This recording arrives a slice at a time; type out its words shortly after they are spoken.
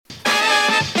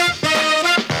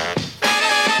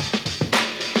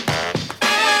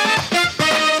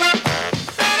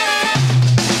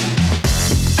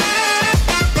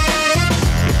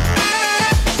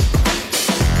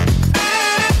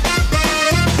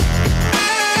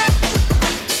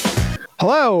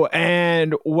Hello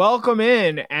and welcome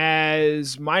in.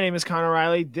 As my name is Connor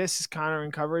Riley, this is Connor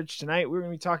in Coverage. Tonight we're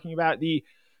going to be talking about the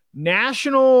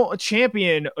national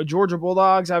champion Georgia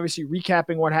Bulldogs. Obviously,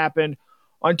 recapping what happened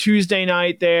on Tuesday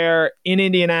night there in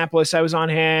Indianapolis. I was on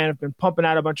hand. I've been pumping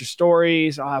out a bunch of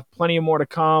stories. I'll have plenty of more to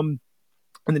come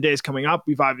in the days coming up.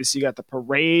 We've obviously got the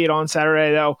parade on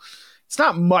Saturday, though. It's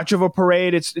not much of a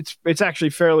parade. It's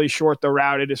actually fairly short. The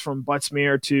route it is from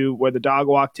Buttsmere to where the dog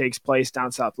walk takes place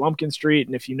down South Lumpkin Street.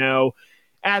 And if you know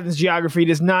Athens geography, it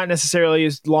is not necessarily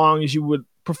as long as you would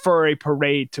prefer a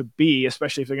parade to be,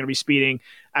 especially if they're going to be speeding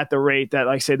at the rate that,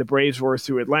 like say, the Braves were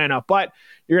through Atlanta. But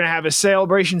you're going to have a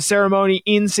celebration ceremony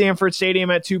in Sanford Stadium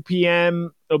at 2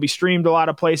 p.m. It'll be streamed a lot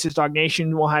of places.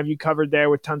 DawgNation will have you covered there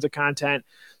with tons of content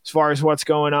as far as what's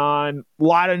going on. A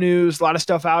lot of news, a lot of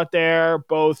stuff out there,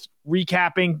 both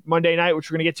recapping Monday night, which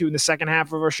we're going to get to in the second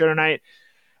half of our show tonight,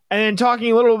 and then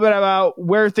talking a little bit about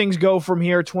where things go from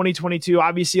here, 2022.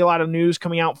 Obviously, a lot of news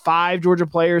coming out. 5 Georgia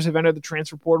players have entered the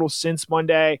transfer portal since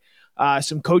Monday.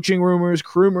 Some coaching rumors,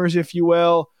 crumors, if you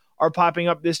will, are popping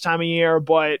up this time of year,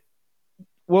 but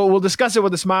we'll discuss it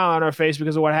with a smile on our face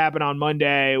because of what happened on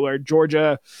Monday, where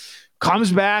Georgia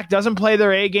comes back, doesn't play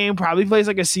their A game, probably plays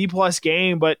like a C-plus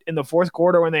game, but in the fourth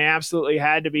quarter when they absolutely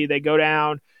had to be, they go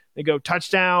down, they go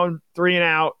touchdown, 3 and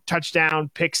out, touchdown,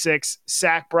 pick 6,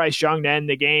 sack Bryce Young to end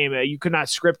the game. You could not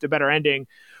script a better ending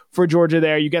for Georgia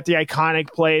there. You get the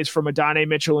iconic plays from Adonai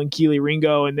Mitchell and Keely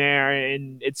Ringo in there,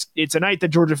 and it's a night that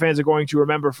Georgia fans are going to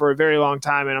remember for a very long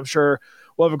time, and I'm sure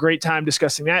we'll have a great time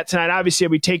discussing that tonight. Obviously,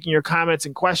 I'll be taking your comments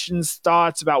and questions,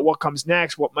 thoughts about what comes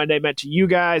next, what Monday meant to you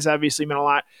guys. Obviously meant a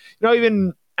lot.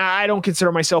 Even I don't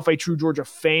consider myself a true Georgia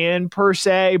fan per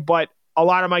se, but a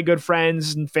lot of my good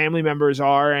friends and family members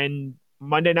are, and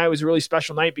Monday night was a really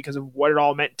special night because of what it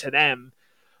all meant to them.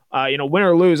 Win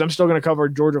or lose, I'm still going to cover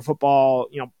Georgia football,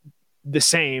 the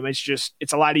same. It's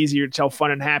a lot easier to tell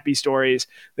fun and happy stories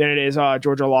than it is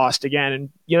Georgia lost again.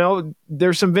 And,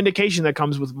 there's some vindication that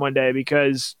comes with Monday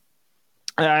because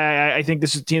I think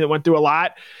this is a team that went through a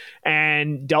lot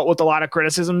and dealt with a lot of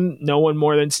criticism. No one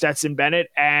more than Stetson Bennett.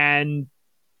 And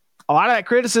a lot of that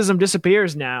criticism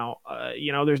disappears now.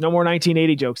 There's no more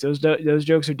 1980 jokes. Those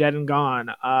jokes are dead and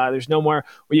gone. There's no more,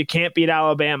 well, you can't beat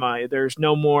Alabama. There's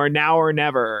no more now or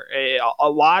never. A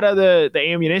lot of the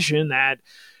ammunition that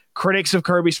critics of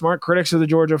Kirby Smart, critics of the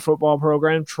Georgia football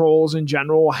program, trolls in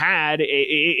general had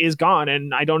is gone.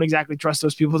 And I don't exactly trust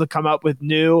those people to come up with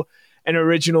new and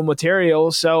original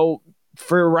material. So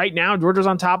for right now, Georgia's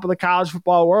on top of the college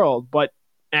football world. But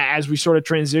as we sort of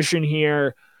transition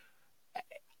here,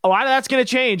 a lot of that's going to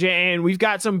change, and we've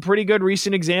got some pretty good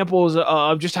recent examples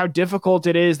of just how difficult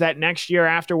it is that next year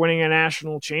after winning a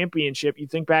national championship. You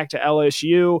think back to LSU,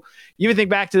 you even think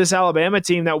back to this Alabama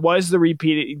team that was the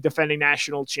repeated defending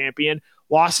national champion,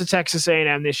 lost to Texas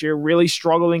A&M this year, really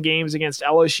struggled in games against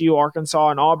LSU, Arkansas,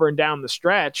 and Auburn down the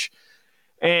stretch.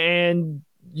 And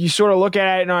you sort of look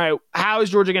at it and, all right, how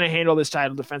is Georgia going to handle this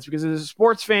title defense? Because as a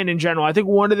sports fan in general, I think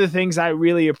one of the things I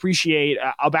really appreciate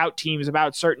about teams,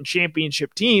 about certain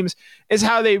championship teams, is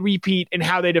how they repeat and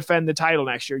how they defend the title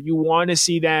next year. You want to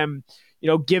see them,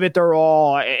 give it their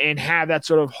all and have that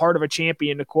sort of heart of a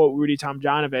champion, to quote Rudy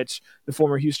Tomjanovich, the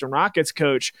former Houston Rockets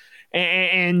coach,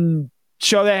 and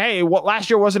show that, hey, what last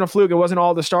year wasn't a fluke. It wasn't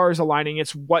all the stars aligning.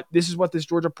 This is what this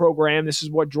Georgia program, this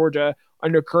is what Georgia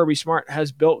under Kirby Smart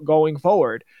has built going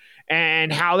forward.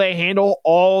 And how they handle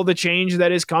all the change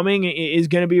that is coming is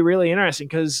going to be really interesting,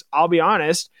 because I'll be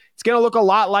honest, it's going to look a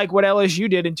lot like what LSU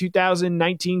did in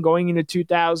 2019 going into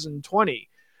 2020.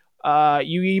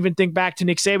 You even think back to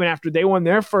Nick Saban after they won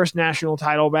their first national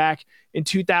title back in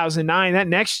 2009. That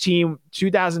next team,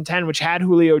 2010, which had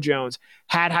Julio Jones,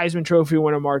 had Heisman Trophy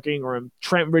winner Mark Ingram,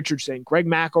 Trent Richardson, Greg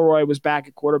McElroy was back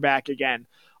at quarterback again.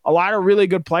 A lot of really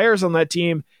good players on that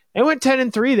team. They went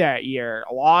 10-3 that year,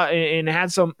 a lot, and had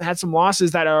some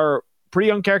losses that are pretty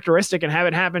uncharacteristic and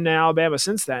haven't happened in Alabama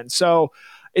since then. So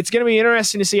it's going to be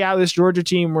interesting to see how this Georgia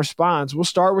team responds. We'll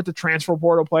start with the transfer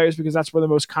portal players because that's where the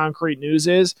most concrete news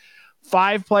is.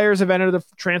 5 players have entered the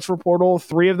transfer portal,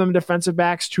 3 of them defensive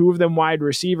backs, 2 of them wide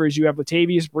receivers. You have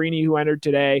Latavius Brini, who entered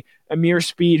today, Amir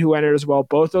Speed, who entered as well.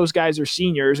 Both those guys are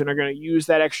seniors and are going to use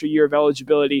that extra year of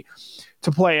eligibility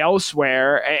to play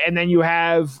elsewhere. And then you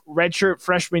have redshirt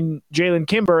freshman Jalen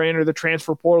Kimber enter the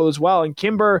transfer portal as well. And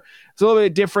Kimber is a little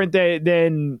bit different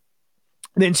than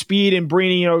Speed and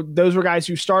Brini. Those were guys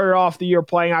who started off the year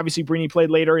playing. Obviously, Brini played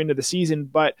later into the season,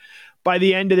 but by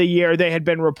the end of the year, they had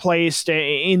been replaced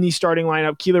in the starting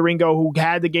lineup. Keely Ringo, who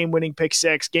had the game-winning pick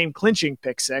 6, game-clinching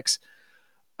pick 6,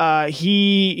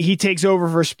 he takes over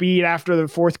for Speed after the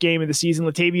 4th game of the season.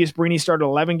 Latavius Brini started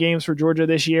 11 games for Georgia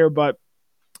this year, but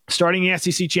starting the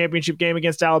SEC championship game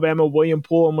against Alabama. William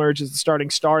Poole emerged as the starting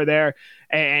star there,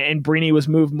 and Brini was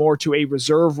moved more to a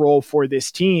reserve role for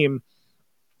this team.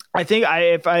 I think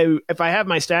if I have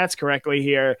my stats correctly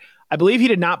here, I believe he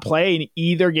did not play in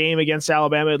either game against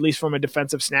Alabama, at least from a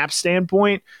defensive snap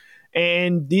standpoint.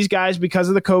 And these guys, because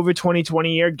of the COVID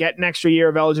 2020 year, get an extra year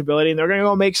of eligibility, and they're going to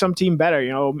go make some team better.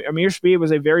 You know, Amir Speed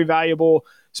was a very valuable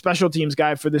special teams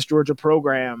guy for this Georgia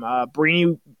program.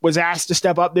 Brini was asked to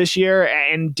step up this year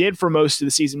and did for most of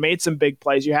the season, made some big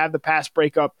plays. You have the pass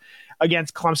breakup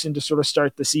against Clemson to sort of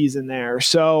start the season there.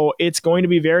 So it's going to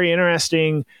be very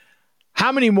interesting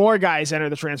how many more guys enter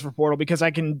the transfer portal, because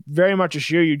I can very much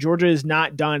assure you Georgia is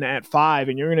not done at 5,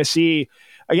 and you're going to see,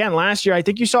 again, last year, I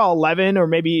think you saw 11 or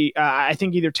maybe I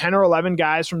think either 10 or 11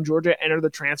 guys from Georgia enter the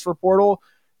transfer portal.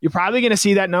 You're probably going to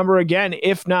see that number again,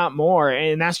 if not more.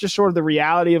 And that's just sort of the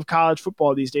reality of college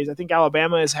football these days. I think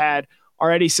Alabama has had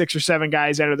already 6 or 7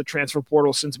 guys enter the transfer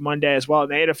portal since Monday as well.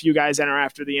 And they had a few guys enter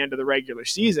after the end of the regular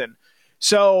season.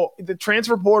 So the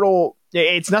transfer portal,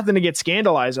 it's nothing to get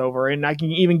scandalized over. And I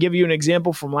can even give you an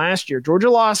example from last year. Georgia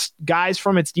lost guys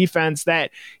from its defense that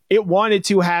it wanted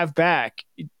to have back.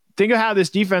 Think of how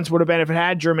this defense would have been if it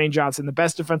had Jermaine Johnson, the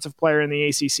best defensive player in the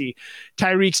ACC,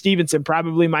 Tyreek Stevenson,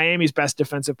 probably Miami's best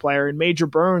defensive player, and Major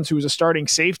Burns, who was a starting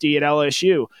safety at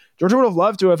LSU. Georgia would have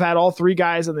loved to have had all 3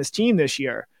 guys on this team this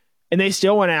year. And they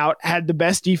still went out, had the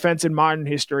best defense in modern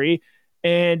history,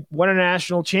 and won a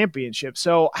national championship.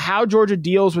 So how Georgia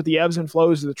deals with the ebbs and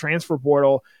flows of the transfer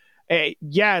portal,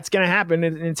 yeah, it's going to happen,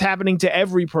 and it's happening to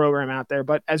every program out there.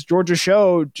 But as Georgia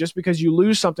showed, just because you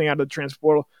lose something out of the transfer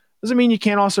portal doesn't mean you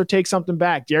can't also take something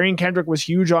back. Darian Kendrick was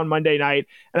huge on Monday night,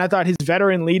 and I thought his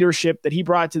veteran leadership that he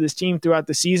brought to this team throughout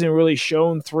the season really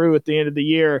shone through at the end of the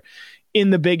year in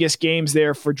the biggest games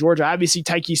there for Georgia. Obviously,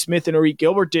 Tyke Smith and Arik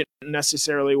Gilbert didn't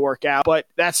necessarily work out, but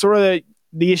that's sort of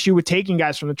the issue with taking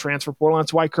guys from the transfer portal.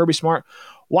 That's why Kirby Smart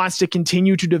wants to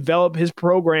continue to develop his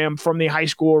program from the high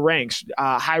school ranks,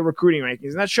 high recruiting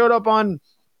rankings. And that showed up on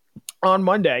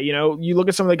Monday. You know, you look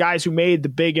at some of the guys who made the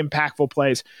big impactful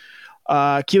plays.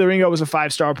 Keeler Ringo was a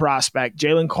 5-star prospect.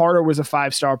 Jalen Carter was a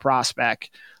 5-star prospect.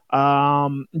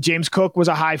 James Cook was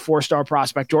a high 4-star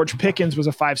prospect. George Pickens was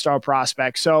a 5-star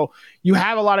prospect. So you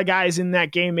have a lot of guys in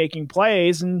that game making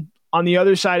plays, and on the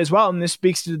other side as well, and this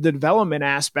speaks to the development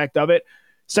aspect of it,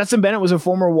 Stetson Bennett was a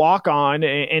former walk-on,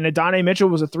 and Adonai Mitchell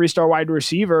was a 3-star wide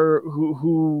receiver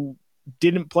who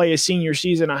didn't play a senior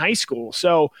season in high school.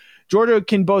 So Georgia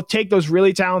can both take those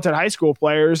really talented high school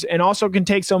players and also can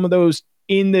take some of those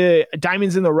in the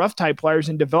diamonds in the rough type players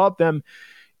and develop them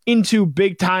into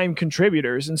big time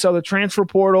contributors. And so the transfer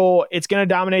portal, it's going to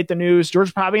dominate the news.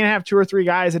 Georgia's probably going to have 2 or 3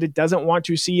 guys that it doesn't want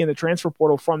to see in the transfer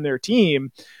portal from their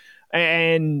team.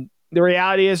 And the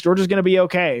reality is Georgia's going to be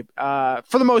okay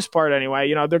for the most part anyway.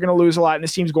 You know, they're going to lose a lot, and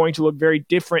this team's going to look very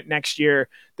different next year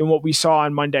than what we saw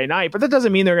on Monday night. But that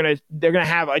doesn't mean they're going to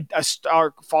have a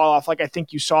stark fall off like I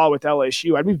think you saw with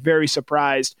LSU. I'd be very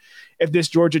surprised if this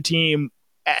Georgia team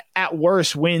at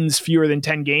worst wins fewer than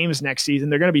 10 games next season.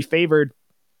 They're going to be favored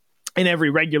in every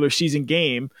regular season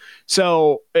game.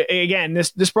 So again,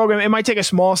 this program, it might take a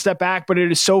small step back, but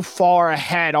it is so far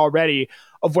ahead already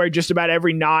of where just about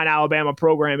every non-Alabama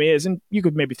program is. And you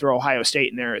could maybe throw Ohio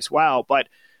State in there as well. But,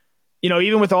 you know,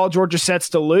 even with all Georgia sets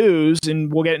to lose,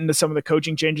 and we'll get into some of the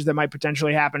coaching changes that might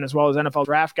potentially happen as well as NFL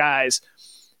draft guys,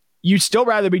 you'd still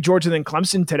rather be Georgia than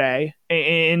Clemson today.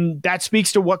 And that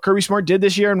speaks to what Kirby Smart did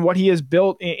this year and what he has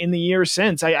built in the years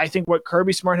since. I think what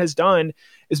Kirby Smart has done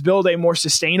is build a more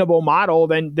sustainable model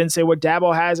than say what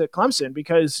Dabo has at Clemson,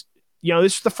 because, you know,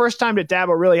 this is the first time that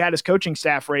Dabo really had his coaching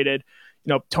staff rated.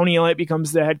 You know, Tony Elliott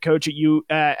becomes the head coach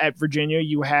at Virginia.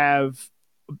 You have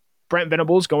Brent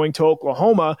Venables going to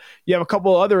Oklahoma. You have a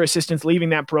couple of other assistants leaving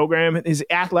that program. His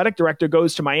athletic director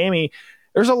goes to Miami.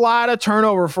 There's a lot of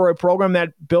turnover for a program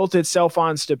that built itself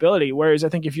on stability. Whereas I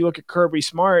think if you look at Kirby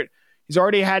Smart, he's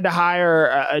already had to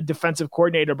hire a defensive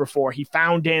coordinator before. He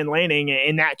found Dan Lanning,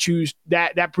 and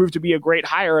that proved to be a great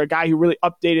hire, a guy who really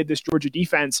updated this Georgia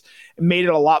defense and made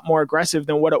it a lot more aggressive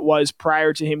than what it was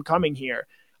prior to him coming here.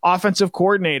 Offensive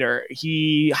coordinator,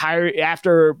 he hired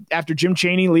after Jim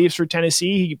Chaney leaves for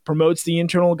Tennessee, he promotes the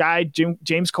internal guy,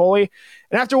 James Coley.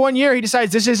 And after 1 year, he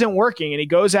decides this isn't working, and he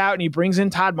goes out and he brings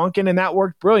in Todd Monken, and that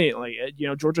worked brilliantly. You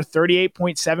know, Georgia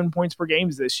 38.7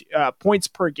 points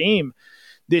per game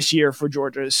this year for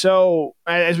Georgia. So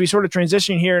as we sort of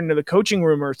transition here into the coaching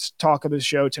rumors talk of the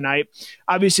show tonight,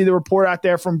 obviously the report out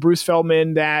there from Bruce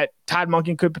Feldman that Todd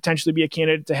Monken could potentially be a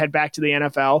candidate to head back to the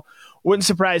NFL. Wouldn't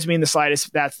surprise me in the slightest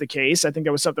if that's the case. I think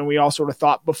that was something we all sort of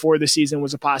thought before the season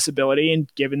was a possibility,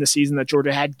 and given the season that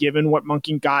Georgia had, given what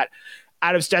Monken got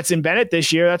out of Stetson Bennett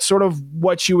this year, that's sort of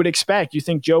what you would expect. You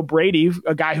think Joe Brady,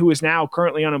 a guy who is now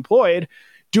currently unemployed,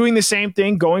 doing the same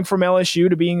thing, going from LSU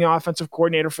to being the offensive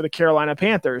coordinator for the Carolina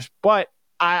Panthers. But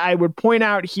I would point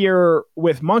out here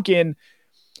with Monken,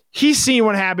 he's seen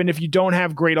what happened if you don't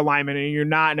have great alignment and you're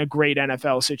not in a great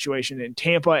NFL situation in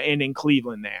Tampa and in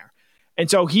Cleveland there. And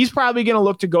so he's probably going to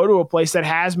look to go to a place that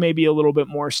has maybe a little bit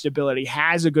more stability,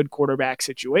 has a good quarterback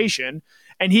situation,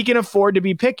 and he can afford to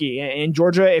be picky. And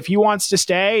Georgia, if he wants to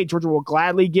stay, Georgia will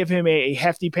gladly give him a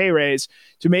hefty pay raise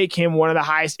to make him one of the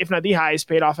highest, if not the highest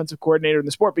paid offensive coordinator in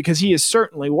the sport, because he is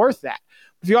certainly worth that.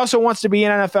 If he also wants to be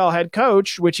an NFL head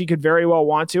coach, which he could very well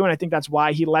want to, and I think that's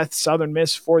why he left Southern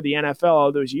Miss for the NFL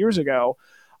all those years ago,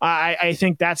 I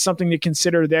think that's something to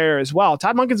consider there as well.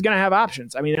 Todd Monken's going to have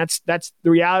options. I mean, that's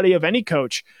the reality of any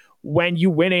coach when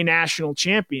you win a national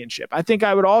championship. I think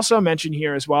I would also mention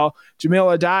here as well,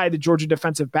 Jamil Adai, the Georgia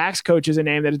defensive backs coach, is a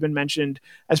name that has been mentioned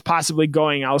as possibly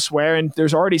going elsewhere, and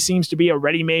there's already seems to be a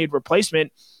ready-made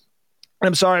replacement.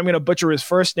 I'm sorry, I'm going to butcher his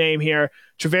first name here.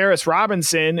 Travaris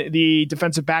Robinson, the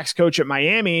defensive backs coach at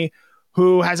Miami,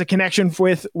 who has a connection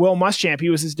with Will Muschamp.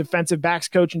 He was his defensive backs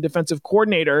coach and defensive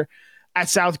coordinator at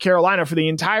South Carolina for the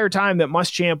entire time that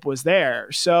Muschamp was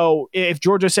there. So if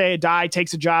Georgia, say, Adai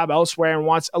takes a job elsewhere and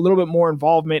wants a little bit more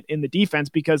involvement in the defense,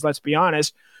 because let's be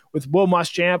honest, with Will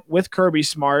Muschamp, with Kirby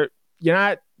Smart, you're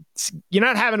not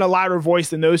having a louder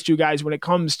voice than those two guys when it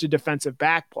comes to defensive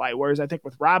back play. Whereas I think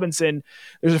with Robinson,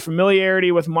 there's a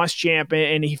familiarity with Muschamp,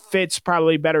 and he fits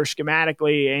probably better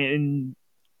schematically and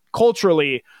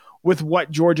culturally with what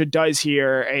Georgia does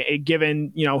here,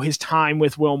 given his time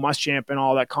with Will Muschamp and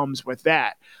all that comes with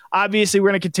that. Obviously, we're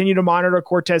going to continue to monitor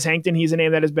Cortez Hankton. He's a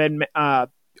name that has been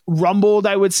rumbled,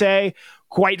 I would say,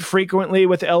 quite frequently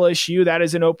with LSU. That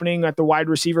is an opening at the wide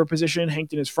receiver position.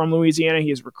 Hankton is from Louisiana. He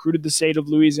has recruited the state of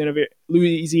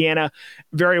Louisiana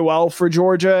very well for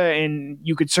Georgia, and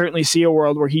you could certainly see a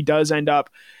world where he does end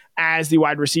up as the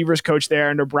wide receivers coach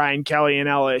there under Brian Kelly and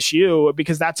LSU,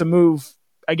 because that's a move,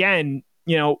 again,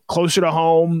 closer to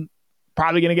home,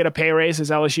 probably going to get a pay raise, as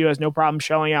LSU has no problem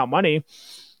shelling out money.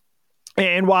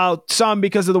 And while some,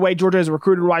 because of the way Georgia has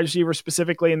recruited wide receivers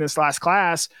specifically in this last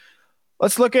class,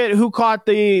 let's look at who caught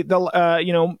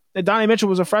Donnie Mitchell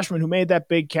was a freshman who made that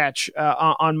big catch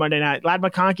on Monday night. Ladd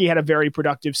McConkey had a very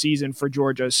productive season for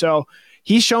Georgia. So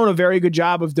he's shown a very good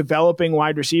job of developing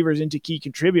wide receivers into key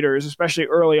contributors, especially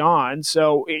early on.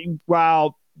 So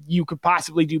while you could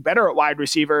possibly do better at wide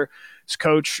receiver,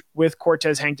 coach with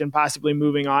Cortez Hankton possibly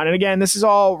moving on. And again, this is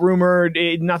all rumored.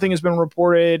 Nothing has been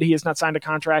reported. He has not signed a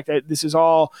contract. This is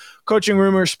all coaching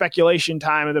rumors, speculation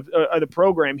time of the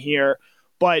program here.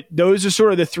 But those are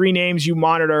sort of the three names you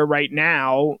monitor right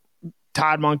now: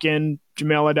 Todd Monken,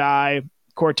 Jamil Adai,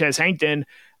 Cortez Hankton,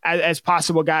 as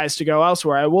possible guys to go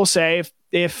elsewhere. I will say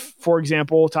if, for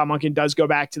example, Todd Monken does go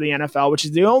back to the NFL, which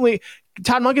is the only –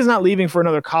 Todd Monken's not leaving for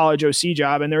another college OC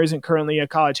job, and there isn't currently a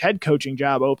college head coaching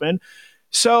job open.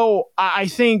 So I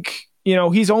think,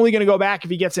 he's only going to go back if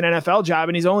he gets an NFL job,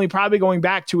 and he's only probably going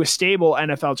back to a stable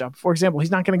NFL job. For example,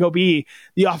 he's not going to go be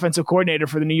the offensive coordinator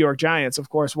for the New York Giants. Of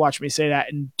course, watch me say that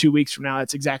in 2 weeks from now.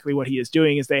 That's exactly what he is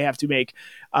doing, is they have to make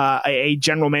a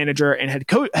general manager and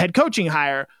head coaching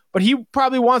hire. But he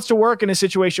probably wants to work in a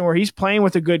situation where he's playing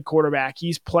with a good quarterback.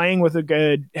 He's playing with a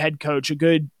good head coach, a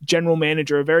good general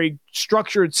manager, a very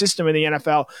structured system in the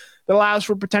NFL that allows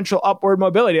for potential upward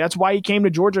mobility. That's why he came to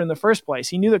Georgia in the first place.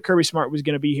 He knew that Kirby Smart was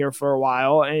going to be here for a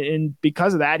while. And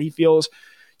because of that, he feels,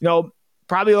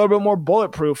 probably a little bit more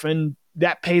bulletproof. And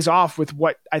that pays off with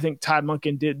what I think Todd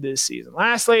Monken did this season.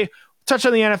 Lastly, touch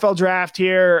on the NFL draft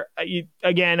here.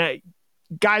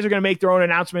 Guys are going to make their own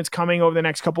announcements coming over the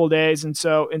next couple of days and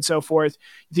so forth.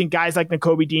 You think guys like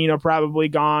Nakobe Dean are probably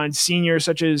gone. Seniors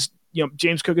such as,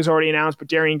 James Cook has already announced, but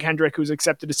Darian Kendrick, who's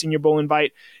accepted a Senior Bowl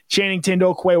invite, Channing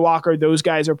Tindall, Quay Walker, those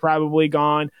guys are probably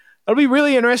gone. It'll be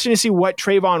really interesting to see what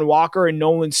Trayvon Walker and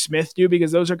Nolan Smith do,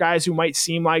 because those are guys who might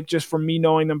seem like, just from me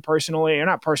knowing them personally, or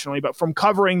not personally, but from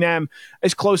covering them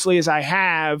as closely as I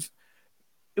have,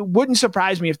 it wouldn't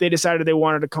surprise me if they decided they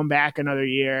wanted to come back another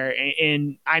year.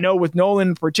 And I know with Nolan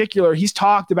in particular, he's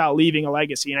talked about leaving a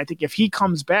legacy. And I think if he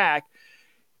comes back,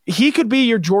 he could be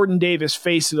your Jordan Davis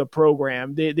face of the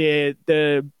program.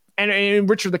 And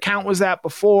Richard LeCount was that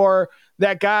before.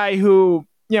 That guy who,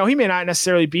 he may not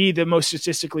necessarily be the most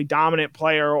statistically dominant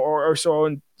player or so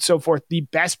and so forth, the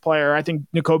best player. I think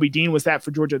Nakobe Dean was that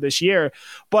for Georgia this year.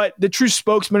 But the true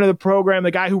spokesman of the program, the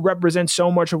guy who represents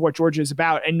so much of what Georgia is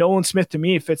about, and Nolan Smith, to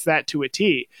me, fits that to a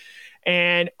T.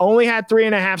 and only had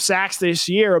 3.5 sacks this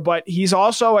year, but he's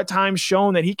also at times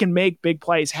shown that he can make big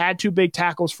plays. Had 2 big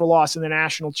tackles for loss in the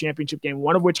national championship game,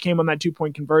 one of which came on that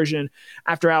 2-point conversion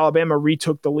after Alabama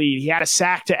retook the lead. He had a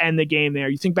sack to end the game there.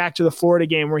 You think back to the Florida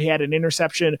game where he had an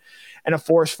interception and a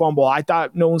forced fumble. I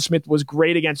thought Nolan Smith was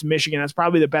great against Michigan. That's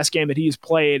probably the best game that he's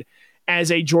played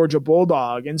as a Georgia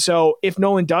Bulldog. And so if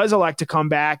Nolan does elect to come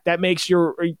back, that makes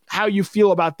how you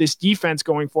feel about this defense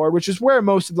going forward, which is where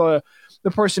most of the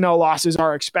personnel losses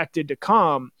are expected to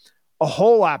come, a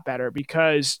whole lot better,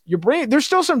 because there's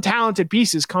still some talented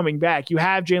pieces coming back. You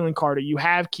have Jalen Carter, you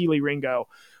have Keely Ringo,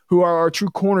 who are true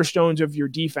cornerstones of your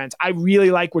defense. I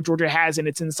really like what Georgia has in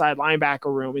its inside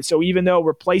linebacker room. And so even though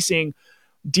replacing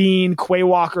Dean, Quay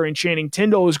Walker, and Channing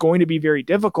Tindall is going to be very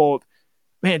difficult,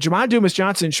 man, Jamon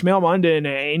Dumas-Johnson, Shmuel Munden,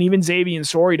 and even Xavier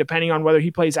Sori, depending on whether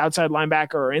he plays outside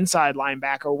linebacker or inside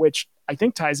linebacker, which I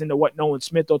think ties into what Nolan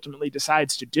Smith ultimately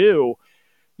decides to do.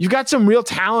 You've got some real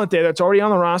talent there that's already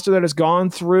on the roster that has gone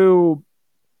through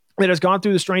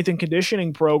the strength and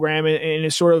conditioning program and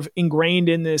is sort of ingrained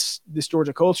in this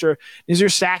Georgia culture. Nazir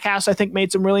Stackhouse, I think,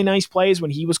 made some really nice plays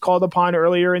when he was called upon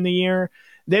earlier in the year.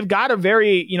 They've got a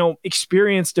very,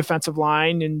 experienced defensive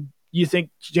line, and you think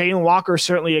Jalen Walker is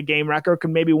certainly a game wrecker. Could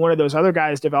maybe one of those other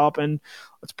guys develop? And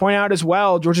let's point out as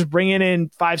well, Georgia's bringing in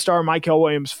 5-star Michael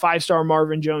Williams, 5-star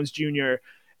Marvin Jones Jr.,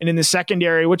 and in the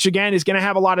secondary, which again is going to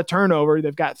have a lot of turnover.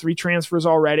 They've got 3 transfers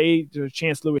already. There's a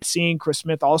chance Lewis Seen, Chris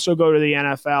Smith also go to the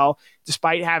NFL,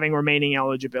 despite having remaining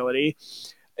eligibility.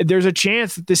 There's a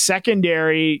chance that the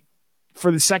secondary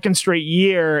for the second straight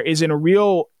year is in a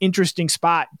real interesting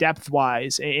spot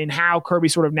depth-wise, and how Kirby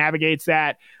sort of navigates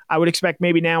that. I would expect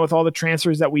maybe now with all the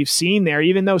transfers that we've seen there,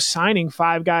 even though signing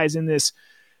 5 guys in this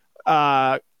in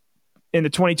the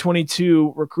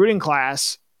 2022 recruiting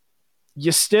class,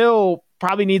 you still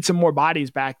probably need some more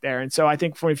bodies back there. And so I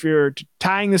think if you're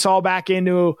tying this all back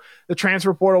into the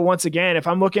transfer portal once again, if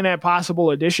I'm looking at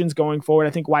possible additions going forward, I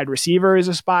think wide receiver is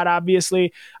a spot,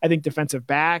 obviously. I think defensive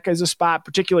back is a spot,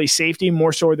 particularly safety,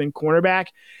 more so than cornerback.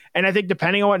 And I think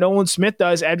depending on what Nolan Smith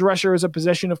does, edge rusher is a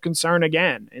position of concern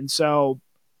again. And so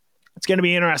it's going to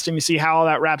be interesting to see how all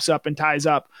that wraps up and ties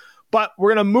up. But we're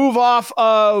going to move off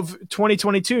of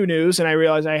 2022 news, and I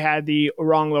realized I had the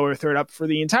wrong lower third up for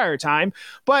the entire time.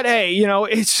 But hey,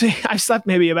 I slept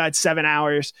maybe about 7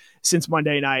 hours since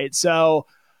Monday night. So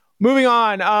moving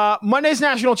on, Monday's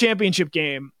national championship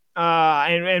game,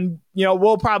 and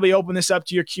we'll probably open this up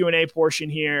to your Q&A portion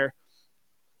here.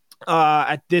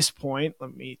 At this point,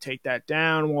 let me take that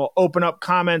down. We'll open up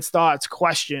comments, thoughts,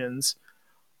 questions.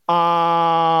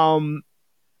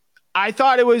 I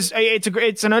thought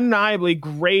it's an undeniably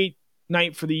great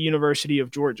night for the University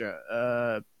of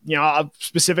Georgia.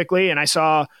 Specifically, and I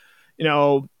saw,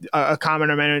 a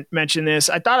commenter mention this.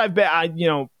 I thought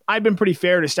I've been pretty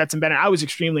fair to Stetson Bennett. I was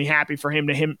extremely happy for him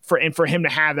to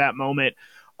have that moment.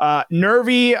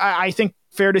 Nervy, I think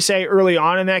fair to say early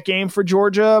on in that game for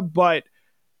Georgia, but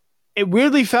it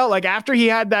weirdly felt like after he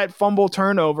had that fumble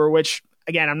turnover, which,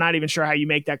 again, I'm not even sure how you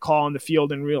make that call on the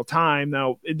field in real time,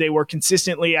 though they were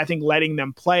consistently, I think, letting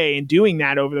them play and doing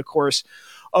that over the course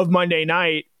of Monday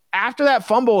night. After that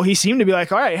fumble, he seemed to be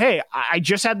like, all right, hey, I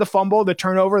just had the fumble, the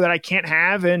turnover that I can't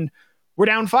have, and we're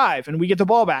down 5, and we get the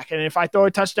ball back. And if I throw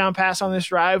a touchdown pass on this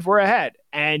drive, we're ahead.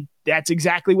 And that's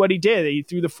exactly what he did. He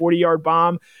threw the 40-yard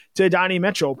bomb to Donnie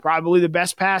Mitchell, probably the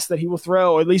best pass that he will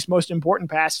throw, or at least most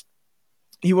important pass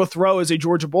he will throw as a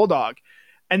Georgia Bulldog.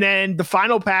 And then the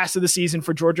final pass of the season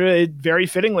for Georgia, very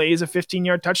fittingly, is a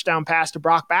 15-yard touchdown pass to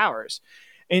Brock Bowers.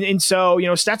 And so,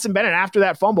 Stetson Bennett, after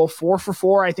that fumble, 4 for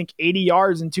 4, I think 80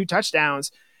 yards and 2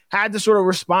 touchdowns, had the sort of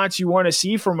response you want to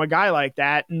see from a guy like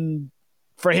that. And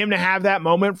for him to have that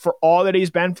moment, for all that he's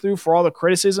been through, for all the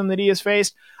criticism that he has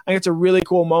faced, I think it's a really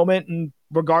cool moment. And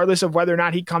regardless of whether or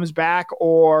not he comes back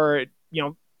or,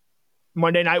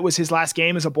 Monday night was his last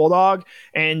game as a Bulldog,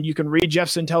 and you can read Jeff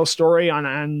Sintel's story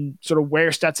on sort of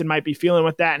where Stetson might be feeling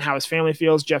with that and how his family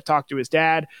feels. Jeff talked to his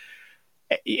dad.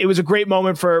 It was a great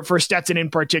moment for Stetson in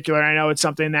particular. I know it's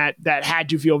something that had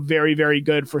to feel very, very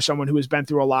good for someone who has been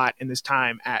through a lot in this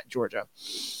time at Georgia.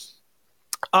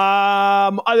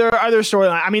 Other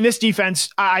storyline. I mean, this defense,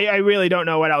 I really don't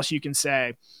know what else you can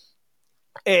say.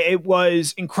 It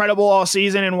was incredible all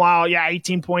season, and while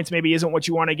 18 points maybe isn't what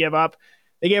you want to give up,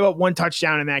 they gave up 1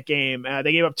 touchdown in that game.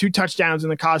 They gave up 2 touchdowns in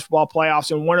the college football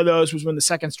playoffs, and one of those was when the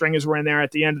second stringers were in there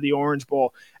at the end of the Orange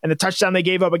Bowl. And the touchdown they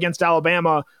gave up against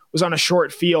Alabama was on a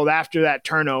short field after that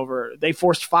turnover. They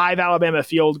forced 5 Alabama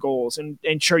field goals, and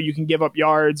sure, you can give up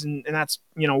yards, and that's,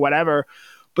 whatever.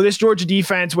 But this Georgia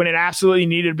defense, when it absolutely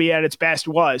needed to be at its best,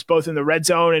 was both in the red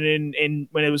zone and in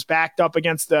when it was backed up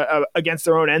against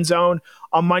their own end zone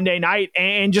on Monday night,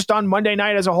 and just on Monday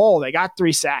night as a whole. They got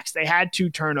 3 sacks. They had 2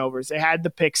 turnovers. They had the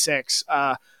pick 6.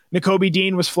 N'Kobe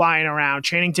Dean was flying around.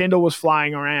 Channing Tindall was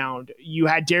flying around. You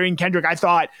had Darian Kendrick, I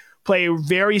thought, play a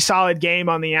very solid game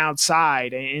on the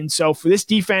outside. And so for this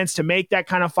defense to make that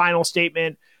kind of final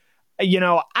statement, I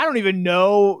don't even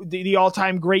know the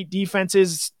all-time great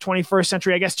defenses, 21st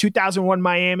century, I guess 2001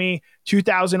 Miami,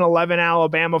 2011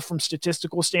 Alabama from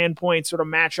statistical standpoint sort of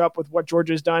match up with what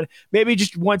Georgia's done. Maybe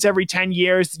just once every 10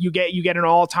 years you get an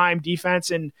all-time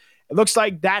defense, and it looks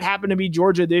like that happened to be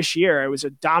Georgia this year. It was a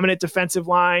dominant defensive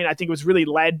line. I think it was really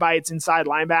led by its inside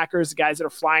linebackers, the guys that are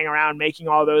flying around making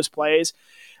all those plays.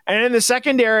 And in the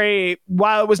secondary,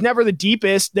 while it was never the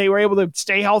deepest, they were able to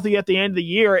stay healthy at the end of the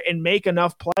year and make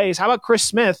enough plays. How about Chris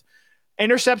Smith?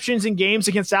 Interceptions in games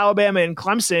against Alabama and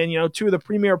Clemson, 2 of the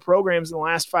premier programs in the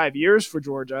last 5 years for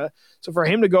Georgia. So for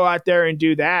him to go out there and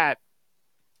do that,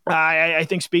 I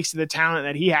think speaks to the talent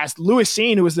that he has. Lewis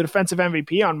Cine, who was the defensive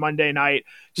MVP on Monday night,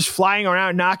 just flying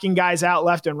around, knocking guys out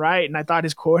left and right. And I thought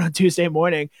his quote on Tuesday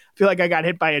morning, I feel like I got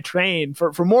hit by a train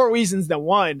for more reasons than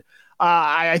one.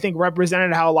 I think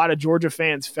represented how a lot of Georgia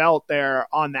fans felt there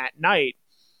on that night.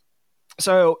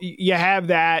 So you have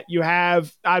that. You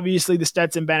have, obviously, the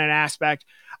Stetson Bennett aspect.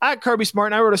 Kirby Smart,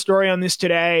 and I wrote a story on this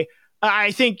today.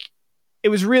 I think it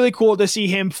was really cool to see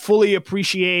him fully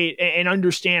appreciate and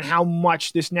understand how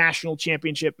much this national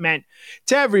championship meant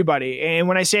to everybody. And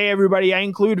when I say everybody, I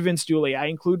include Vince Dooley. I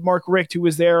include Mark Richt, who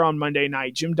was there on Monday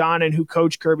night, Jim Donnan, who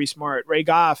coached Kirby Smart, Ray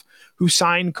Goff, who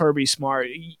signed Kirby Smart.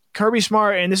 Kirby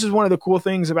Smart, and this is one of the cool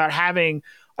things about having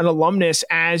an alumnus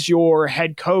as your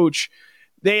head coach,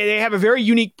 they have a very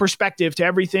unique perspective to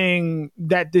everything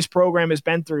that this program has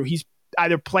been through. He's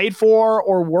either played for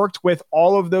or worked with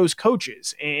all of those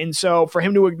coaches. And so for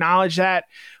him to acknowledge that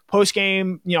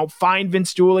post-game, find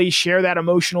Vince Dooley, share that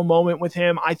emotional moment with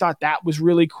him, I thought that was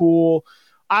really cool.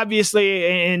 Obviously,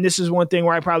 and this is one thing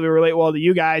where I probably relate well to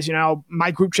you guys,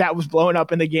 my group chat was blowing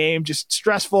up in the game, just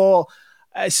stressful,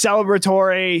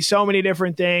 celebratory, so many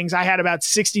different things. I had about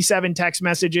 67 text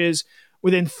messages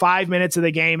within 5 minutes of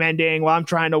the game ending while I'm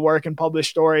trying to work and publish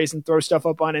stories and throw stuff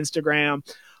up on Instagram.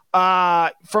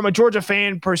 From a Georgia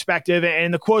fan perspective,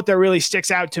 and the quote that really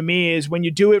sticks out to me is, when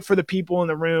you do it for the people in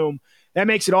the room, that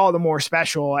makes it all the more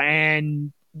special.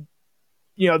 And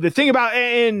the thing about,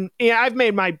 and I've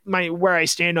made my where I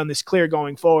stand on this clear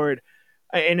going forward,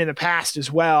 and in the past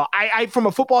as well. I from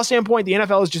a football standpoint, the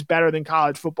NFL is just better than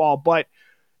college football, but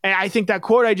I think that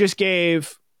quote I just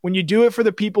gave, when you do it for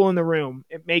the people in the room,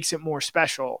 it makes it more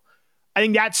special. I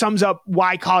think that sums up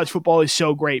why college football is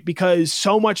so great, because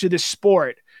so much of this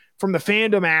sport, from the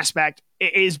fandom aspect,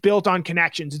 is built on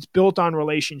connections. It's built on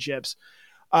relationships.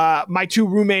 My 2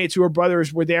 roommates who are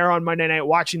brothers were there on Monday night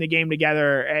watching the game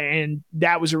together, and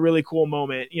that was a really cool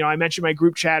moment. I mentioned my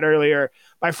group chat earlier.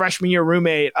 My freshman year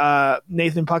roommate,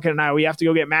 Nathan Puckett, and I, we have to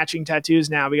go get matching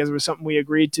tattoos now because it was something we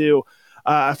agreed to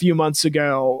a few months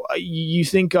ago. You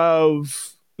think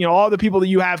of all the people that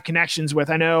you have connections with.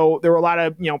 I know there were a lot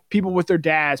of people with their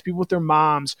dads, people with their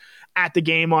moms at the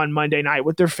game on Monday night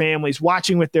with their families,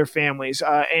 watching with their families.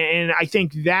 And I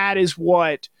think that is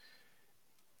what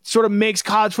sort of makes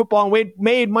college football and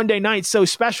made Monday night so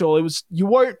special. You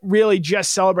weren't really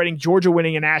just celebrating Georgia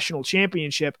winning a national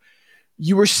championship.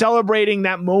 You were celebrating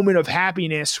that moment of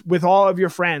happiness with all of your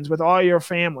friends, with all your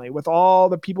family, with all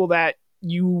the people that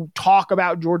you talk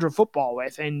about Georgia football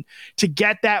with. And to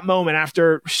get that moment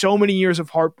after so many years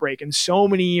of heartbreak and so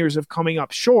many years of coming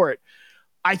up short,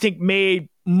 I think made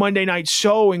Monday night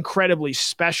so incredibly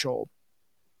special.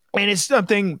 And it's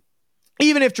something,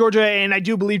 even if Georgia, and I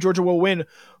do believe Georgia will win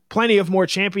plenty of more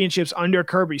championships under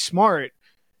Kirby Smart,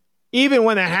 even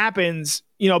when that happens,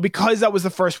 because that was the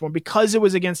first one, because it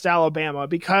was against Alabama,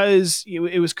 because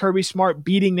it was Kirby Smart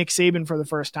beating Nick Saban for the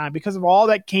first time, because of all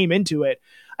that came into it,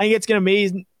 I think it's going to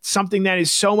be something that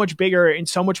is so much bigger and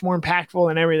so much more impactful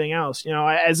than everything else.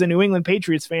 As a New England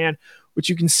Patriots fan, which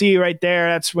you can see right there,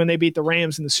 that's when they beat the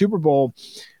Rams in the Super Bowl.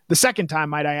 The second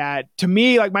time, might I add. To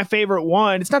me, like, my favorite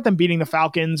one, it's not them beating the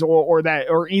Falcons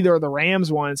or either of the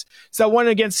Rams ones. It's that one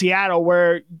against Seattle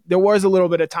where there was a little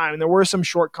bit of time and there were some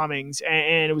shortcomings,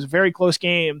 and it was a very close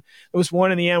game. It was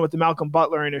won in the end with the Malcolm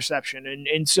Butler interception.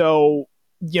 And so,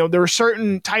 there are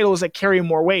certain titles that carry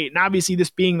more weight. And obviously this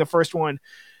being the first one,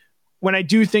 when I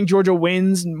do think Georgia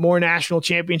wins more national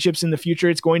championships in the future,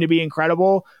 it's going to be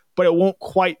incredible, but it won't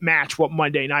quite match what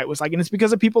Monday night was like. And it's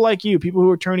because of people like you, people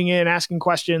who are turning in, asking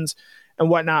questions and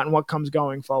whatnot, and what comes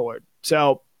going forward.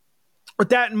 So with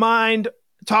that in mind,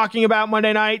 talking about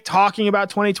Monday night, talking about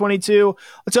 2022.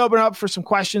 Let's open up for some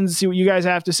questions and see what you guys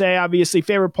have to say. Obviously,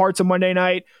 favorite parts of Monday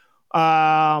night,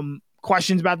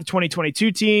 questions about the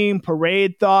 2022 team,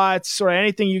 parade thoughts, or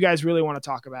anything you guys really want to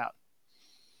talk about.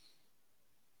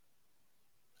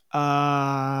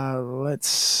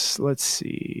 Let's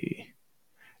see.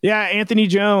 Yeah, Anthony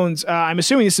Jones. I'm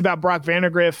assuming this is about Brock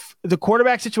Vandagriff. The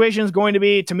quarterback situation is going to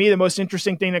be, to me, the most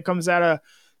interesting thing that comes out of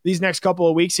these next couple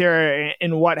of weeks here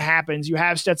and what happens. You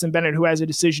have Stetson Bennett, who has a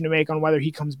decision to make on whether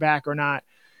he comes back or not.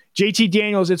 JT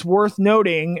Daniels, it's worth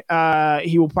noting,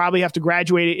 he will probably have to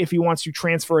graduate if he wants to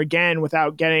transfer again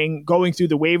without going through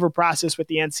the waiver process with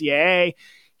the NCAA.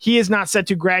 He is not set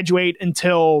to graduate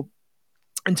until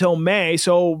May,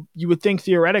 so you would think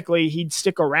theoretically he'd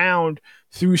stick around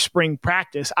through spring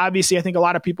practice. Obviously, I think a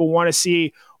lot of people want to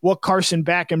see what Carson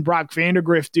Beck and Brock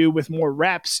Vandagriff do with more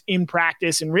reps in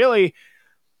practice. And really,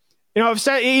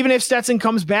 even if Stetson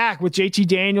comes back with JT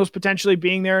Daniels potentially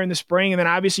being there in the spring, and then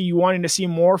obviously you wanting to see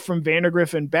more from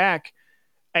Vandagriff and Beck,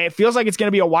 it feels like it's going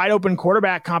to be a wide open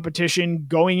quarterback competition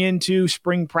going into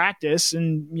spring practice.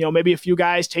 And, maybe a few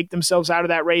guys take themselves out of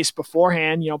that race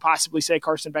beforehand, possibly say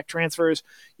Carson Beck transfers.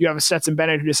 You have a Stetson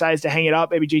Bennett who decides to hang it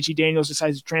up. Maybe JT Daniels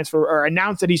decides to transfer or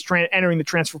announce that he's entering the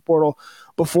transfer portal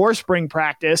before spring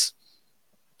practice.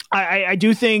 I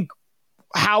do think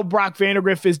how Brock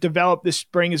Vandagriff is developed this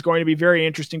spring is going to be very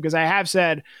interesting, because I have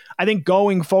said, I think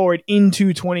going forward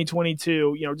into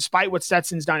 2022, despite what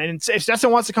Stetson's done, and if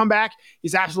Stetson wants to come back,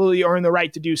 he's absolutely earned the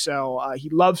right to do so. He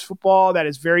loves football. That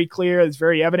is very clear. It's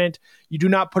very evident. You do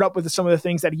not put up with some of the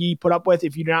things that he put up with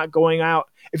if you do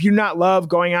not love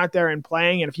going out there and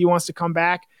playing. And if he wants to come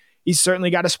back, he's certainly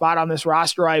got a spot on this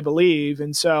roster, I believe.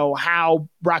 And so how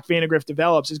Brock Vandagriff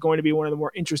develops is going to be one of the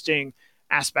more interesting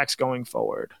aspects going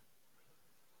forward.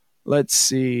 Let's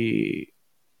see.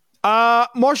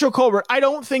 Marshall Colbert. I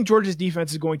don't think Georgia's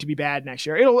defense is going to be bad next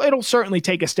year. It'll certainly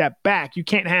take a step back. You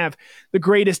can't have the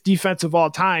greatest defense of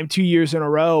all time 2 years in a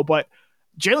row, but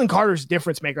Jalen Carter's a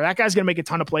difference maker. That guy's going to make a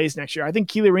ton of plays next year. I think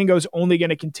Keely Ringo's only going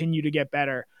to continue to get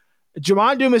better.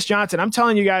 Jamon Dumas-Johnson, I'm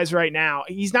telling you guys right now,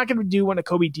 he's not going to do what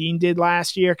Nakobe Dean did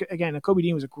last year. Again, Nakobe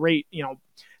Dean was a great,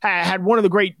 had one of the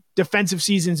great defensive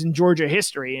seasons in Georgia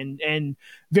history and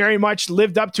very much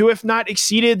lived up to, if not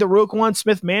exceeded, the Roquan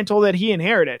Smith mantle that he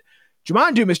inherited.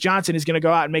 Jamon Dumas-Johnson is going to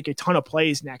go out and make a ton of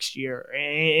plays next year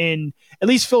and at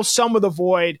least fill some of the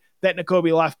void that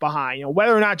Nakobe left behind.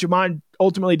 Whether or not Jamon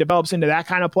ultimately develops into that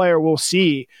kind of player, we'll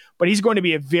see. But he's going to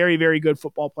be a very, very good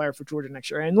football player for Georgia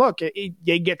next year. And look,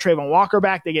 they get Trayvon Walker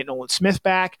back. They get Nolan Smith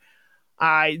back.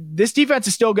 This defense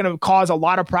is still going to cause a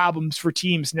lot of problems for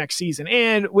teams next season.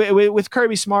 And with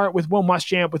Kirby Smart, with Will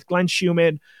Muschamp, with Glenn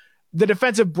Schumann, the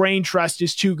defensive brain trust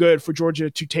is too good for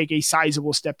Georgia to take a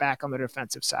sizable step back on the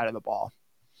defensive side of the ball.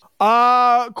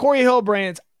 Corey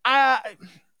Hillbrands,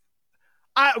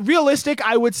 realistic,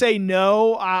 I would say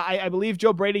no. I believe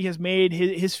Joe Brady has made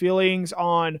his feelings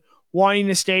on wanting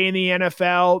to stay in the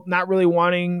NFL,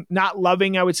 not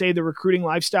loving, I would say, the recruiting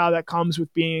lifestyle that comes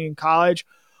with being in college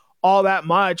all that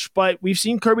much. But we've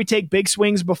seen Kirby take big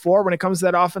swings before when it comes to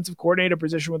that offensive coordinator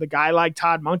position with a guy like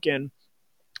Todd Monken.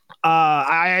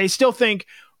 I still think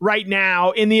right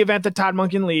now, in the event that Todd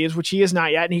Monken leaves, which he is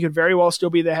not yet, and he could very well still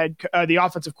be the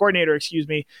offensive coordinator,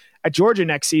 at Georgia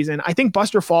next season, I think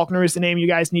Buster Faulkner is the name you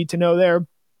guys need to know there.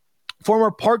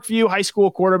 Former Parkview High School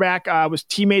quarterback, was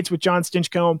teammates with John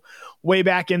Stinchcomb way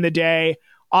back in the day.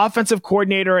 Offensive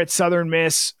coordinator at Southern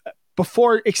Miss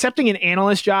before accepting an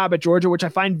analyst job at Georgia, which I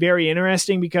find very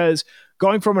interesting because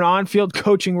going from an on-field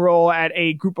coaching role at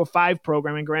a Group of 5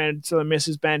 program, and granted Southern Miss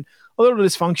has been a little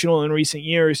dysfunctional in recent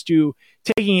years, to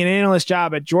taking an analyst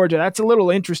job at Georgia, that's a little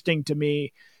interesting to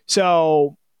me.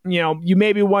 So, you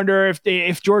maybe wonder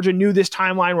if Georgia knew this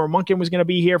timeline where Monken was going to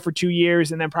be here for 2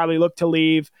 years and then probably look to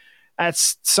leave.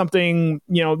 That's something,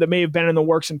 that may have been in the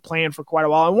works and planned for quite a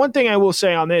while. And one thing I will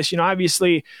say on this,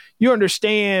 obviously you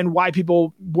understand why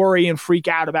people worry and freak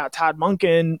out about Todd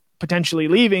Monken potentially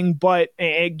leaving, but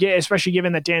especially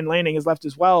given that Dan Lanning has left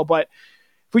as well. But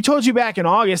if we told you back in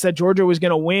August that Georgia was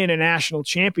going to win a national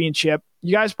championship,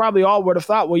 you guys probably all would have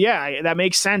thought, well, yeah, that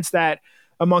makes sense that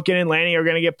Monken and Lanning are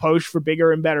going to get poached for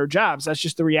bigger and better jobs. That's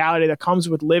just the reality that comes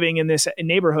with living in this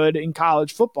neighborhood in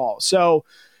college football. So,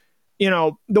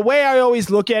 the way I always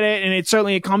look at it, and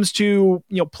it comes to,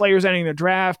 players entering the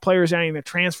draft, players entering the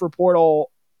transfer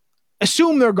portal,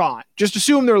 assume they're gone. Just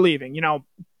assume they're leaving.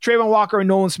 Trayvon Walker and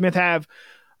Nolan Smith have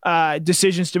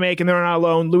decisions to make, and they're not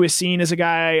alone. Lewis Seen is a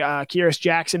guy. Kyrus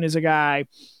Jackson is a guy.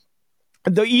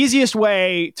 The easiest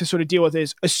way to sort of deal with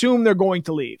is assume they're going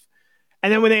to leave.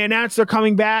 And then when they announce they're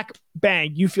coming back,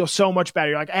 bang, you feel so much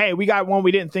better. You're like, hey, we got one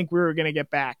we didn't think we were going to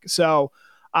get back. So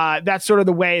That's sort of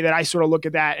the way that I sort of look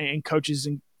at that and coaches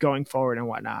and going forward and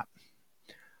whatnot.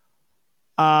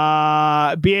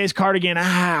 BA's cardigan.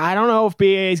 I don't know if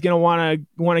BA is going to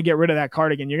want to get rid of that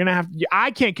cardigan. You're going to have.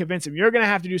 I can't convince him. You're going to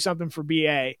have to do something for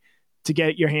BA to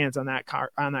get your hands on that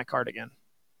cardigan.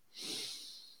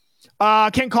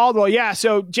 Ken Caldwell. Yeah.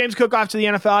 So James Cook off to the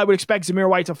NFL. I would expect Zamir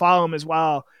White to follow him as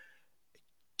well.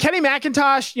 Kenny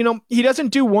McIntosh, he doesn't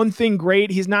do one thing great.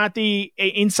 He's not the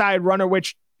inside runner,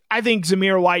 which I think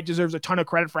Zamir White deserves a ton of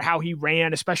credit for how he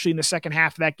ran, especially in the second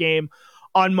half of that game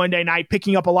on Monday night,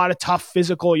 picking up a lot of tough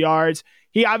physical yards.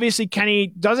 Kenny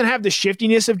doesn't have the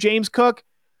shiftiness of James Cook,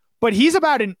 but he's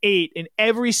about an 8 in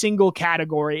every single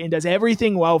category and does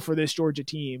everything well for this Georgia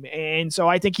team. And so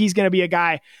I think he's going to be a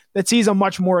guy that sees a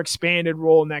much more expanded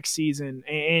role next season.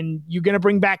 And you're going to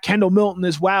bring back Kendall Milton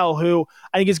as well, who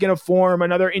I think is going to form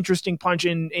another interesting punch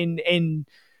in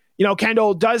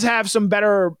Kendall does have some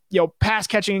better, pass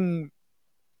catching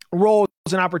roles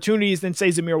and opportunities than say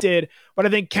Zamir did, but I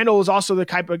think Kendall is also the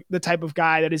type of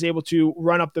guy that is able to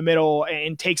run up the middle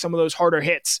and take some of those harder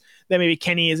hits that maybe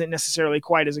Kenny isn't necessarily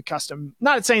quite as accustomed.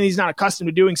 Not saying he's not accustomed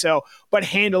to doing so, but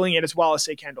handling it as well as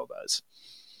say Kendall does.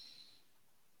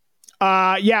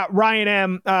 Ryan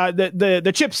M.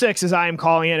 The Chip Six, as I am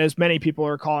calling it, as many people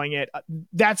are calling it,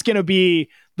 that's going to be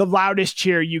the loudest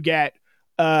cheer you get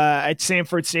at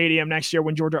Sanford Stadium next year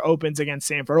when Georgia opens against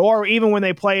Sanford, or even when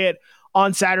they play it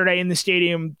on Saturday in the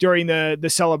stadium during the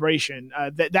celebration.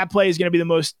 That play is going to be the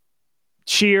most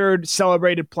cheered,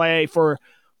 celebrated play for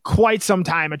quite some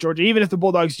time at Georgia, even if the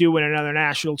Bulldogs do win another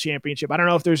national championship. I don't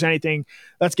know if there's anything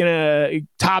that's going to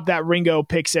top that Ringo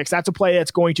pick six. That's a play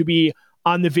that's going to be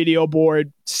on the video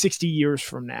board 60 years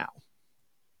from now.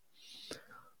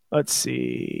 Let's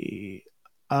see.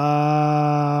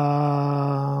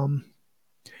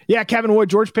 Kevin Wood,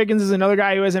 George Pickens is another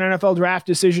guy who has an NFL draft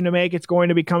decision to make. It's going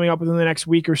to be coming up within the next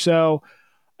week or so.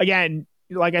 Again,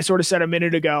 like I sort of said a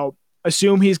minute ago,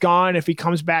 assume he's gone. If he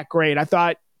comes back, great. I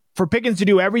thought for Pickens to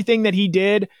do everything that he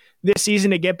did this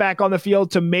season to get back on the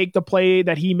field, to make the play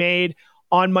that he made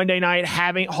on Monday night,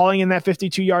 hauling in that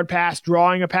 52-yard pass,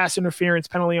 drawing a pass interference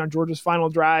penalty on Georgia's final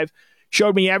drive,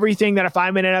 showed me everything that if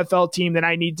I'm an NFL team that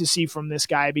I need to see from this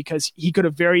guy, because he could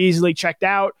have very easily checked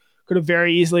out, could have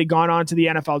very easily gone on to the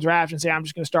NFL draft and say, I'm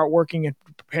just going to start working and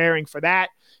preparing for that.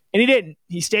 And he didn't.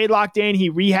 He stayed locked in.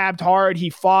 He rehabbed hard. He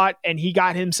fought, and he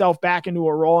got himself back into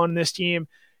a role on this team.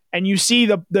 And you see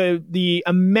the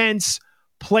immense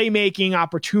playmaking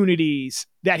opportunities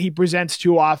that he presents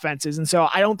to offenses. And so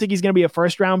I don't think he's going to be a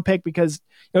first-round pick because,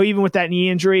 even with that knee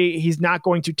injury, he's not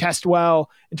going to test well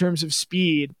in terms of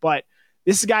speed. But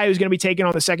this is a guy who's going to be taken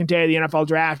on the second day of the NFL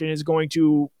draft and is going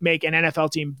to make an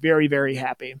NFL team very, very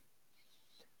happy.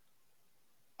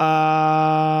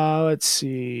 Let's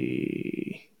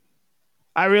see.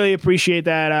 I really appreciate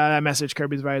that message,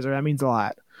 Kirby's Visor. That means a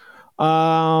lot.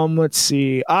 Let's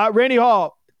see. Randy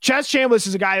Hall. Chaz Chambliss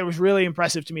is a guy that was really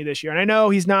impressive to me this year. And I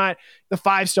know he's not the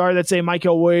 5-star that, say,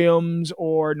 Michael Williams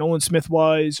or Nolan Smith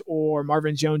was, or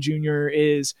Marvin Jones Jr.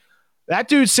 is. That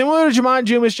dude, similar to Jamon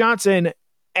Jumas Johnson,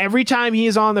 every time he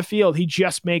is on the field, he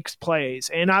just makes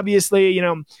plays. And obviously,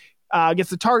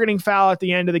 gets the targeting foul at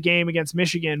the end of the game against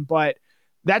Michigan, but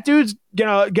that dude's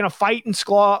gonna fight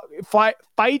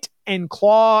and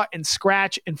claw and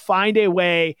scratch and find a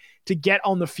way to get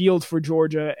on the field for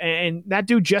Georgia, and that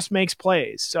dude just makes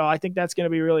plays. So I think that's gonna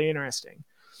be really interesting.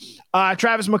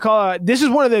 Travis McCullough, this is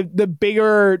one of the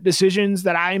bigger decisions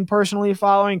that I'm personally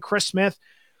following. Chris Smith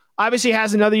obviously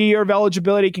has another year of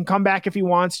eligibility, can come back if he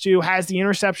wants to, has the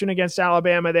interception against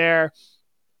Alabama there.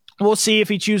 We'll see if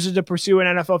he chooses to pursue an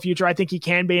NFL future. I think he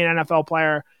can be an NFL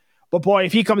player. But boy,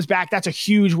 if he comes back, that's a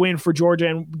huge win for Georgia,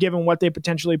 and given what they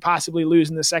potentially possibly lose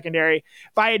in the secondary.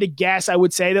 If I had to guess, I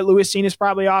would say that Lewis Cine is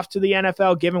probably off to the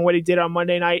NFL, given what he did on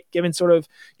Monday night, given sort of,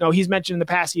 he's mentioned in the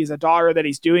past he has a daughter that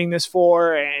he's doing this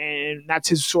for, and that's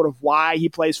his sort of why he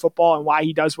plays football and why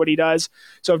he does what he does.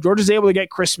 So if Georgia's able to get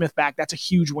Chris Smith back, that's a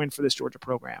huge win for this Georgia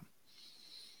program.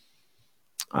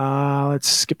 Let's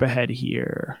skip ahead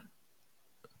here.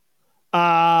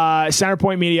 Center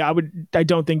Point Media, I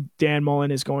don't think Dan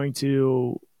Mullen is going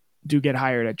to get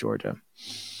hired at Georgia.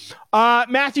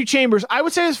 Matthew Chambers, I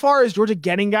would say as far as Georgia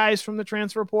getting guys from the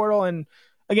transfer portal, and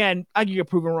again, I could get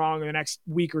proven wrong in the next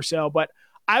week or so, but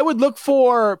I would look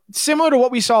for, similar to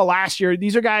what we saw last year,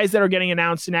 these are guys that are getting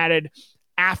announced and added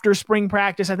after spring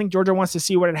practice. I think Georgia wants to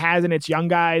see what it has in its young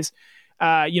guys.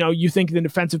 You think the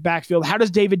defensive backfield, how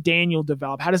does David Daniel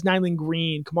develop? How does Nyland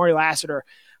Green, Kamari Lassiter,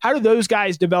 how do those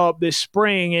guys develop this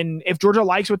spring? And if Georgia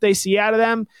likes what they see out of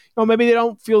them, maybe they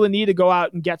don't feel the need to go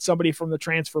out and get somebody from the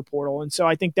transfer portal. And so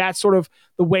I think that's sort of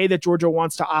the way that Georgia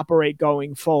wants to operate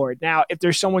going forward. Now, if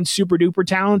there's someone super duper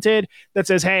talented that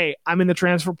says, hey, I'm in the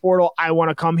transfer portal, I want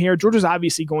to come here, Georgia's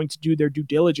obviously going to do their due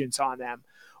diligence on them.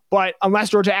 But unless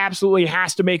Georgia absolutely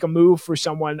has to make a move for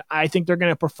someone, I think they're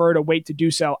going to prefer to wait to do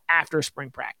so after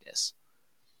spring practice.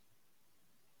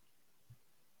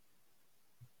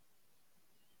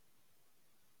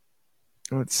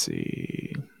 Let's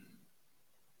see.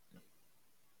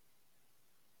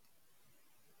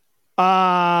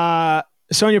 Sonia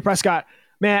Prescott,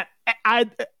 man,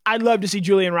 I'd love to see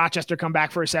Julian Rochester come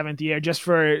back for a 7th year just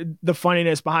for the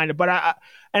funniness behind it. But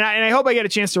I hope I get a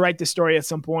chance to write this story at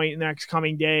some point in the next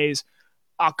coming days.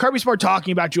 Kirby Smart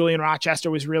talking about Julian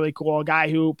Rochester was really cool. A guy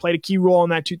who played a key role in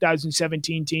that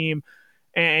 2017 team.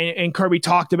 And Kirby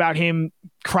talked about him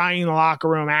crying in the locker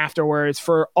room afterwards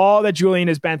for all that Julian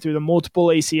has been through, the multiple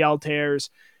ACL tears,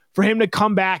 for him to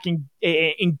come back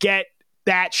and get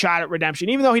that shot at redemption,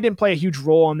 even though he didn't play a huge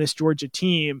role on this Georgia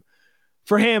team.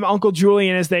 For him, Uncle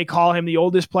Julian, as they call him, the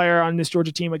oldest player on this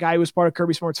Georgia team, a guy who was part of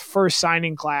Kirby Smart's first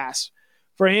signing class,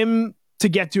 for him to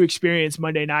get to experience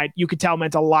Monday night, you could tell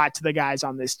meant a lot to the guys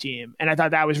on this team. And I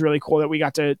thought that was really cool that we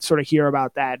got to sort of hear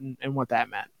about that and what that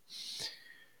meant.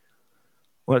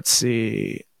 Let's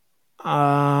see. Randy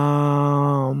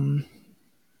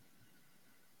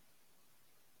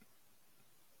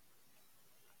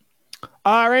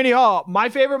Hall, my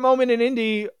favorite moment in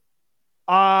Indy,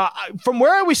 from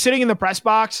where I was sitting in the press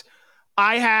box,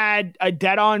 I had a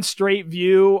dead-on straight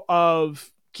view of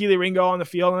Keely Ringo on the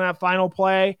field in that final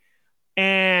play.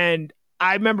 And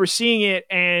I remember seeing it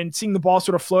and seeing the ball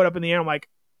sort of float up in the air. I'm like,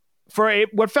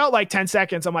 what felt like 10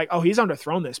 seconds, I'm like, oh, he's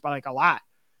underthrown this by like a lot.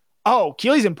 Oh,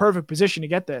 Keely's in perfect position to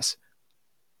get this.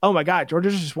 Oh my God,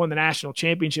 Georgia just won the national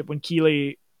championship when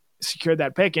Keely secured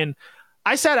that pick. And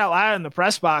I said out loud in the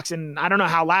press box, and I don't know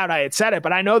how loud I had said it,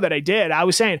 but I know that I did. I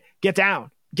was saying, get down,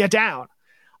 get down.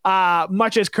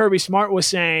 Much as Kirby Smart was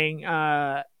saying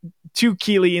to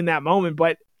Keely in that moment.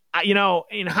 But,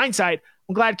 in hindsight,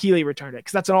 I'm glad Keely returned it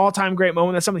because that's an all-time great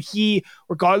moment. That's something he,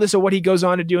 regardless of what he goes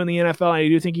on to do in the NFL, and I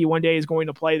do think he one day is going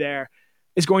to play there,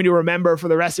 is going to remember for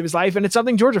the rest of his life. And it's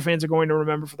something Georgia fans are going to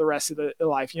remember for the rest of the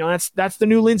life. That's the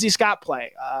new Lindsey Scott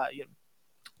play.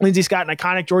 Lindsey Scott, an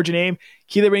iconic Georgia name.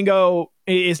 Keely Ringo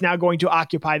is now going to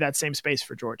occupy that same space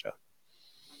for Georgia.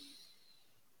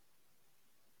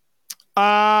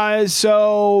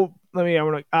 So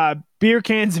Beer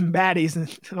Cans and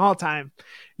Baddies, an all-time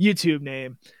YouTube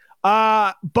name.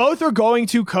 Both are going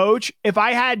to coach. If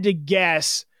I had to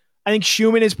guess, I think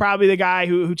Schumann is probably the guy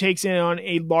who takes in on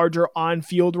a larger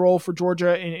on-field role for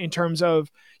Georgia in terms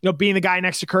of, being the guy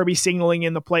next to Kirby, signaling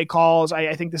in the play calls.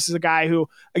 I think this is a guy who,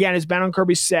 again, has been on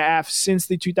Kirby's staff since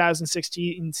the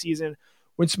 2016 season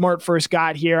when Smart first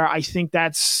got here. I think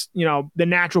that's, the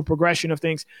natural progression of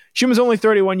things. Schumann's only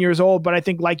 31 years old, but I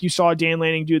think like you saw Dan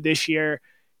Lanning do this year,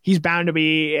 he's bound to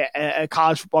be a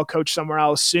college football coach somewhere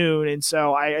else soon. And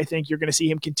so I think you're going to see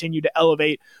him continue to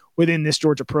elevate within this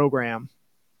Georgia program.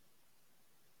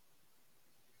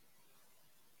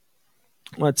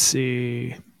 Let's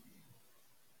see.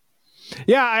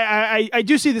 Yeah, I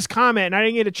do see this comment, and I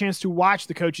didn't get a chance to watch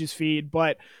the coach's feed,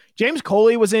 but James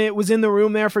Coley was in the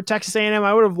room there for Texas A&M.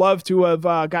 I would have loved to have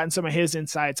gotten some of his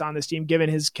insights on this team, given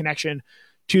his connection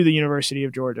to the University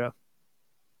of Georgia.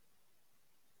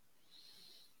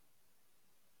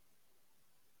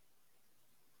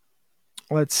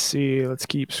 Let's see. Let's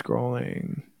keep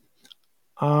scrolling.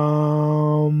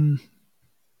 Let's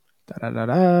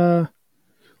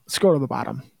go to the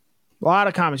bottom. A lot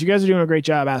of comments. You guys are doing a great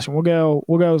job asking. We'll go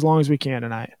as long as we can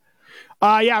tonight.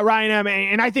 Ryan M.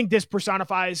 And I think this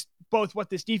personifies both what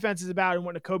this defense is about and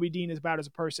what Nakobe Dean is about as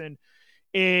a person.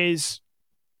 Is,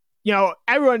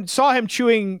 everyone saw him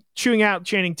chewing out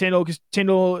Channing Tindall because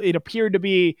Tindall, it appeared to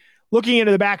be looking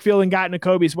into the backfield and got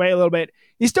Nakobe's way a little bit.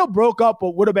 He still broke up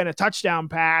what would have been a touchdown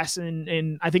pass,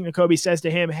 and I think Nakobe says to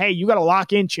him, hey, you got to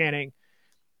lock in, Channing.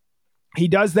 He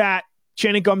does that.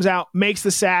 Channing comes out, makes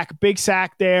the sack, big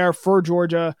sack there for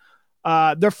Georgia.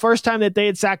 Their first time that they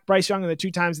had sacked Bryce Young and the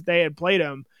 2 times that they had played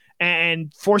him,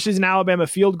 and forces an Alabama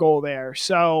field goal there.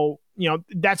 So,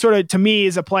 that sort of, to me,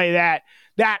 is a play that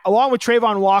along with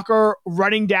Trayvon Walker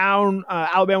running down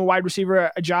Alabama wide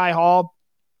receiver Agiye Hall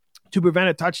to prevent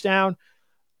a touchdown,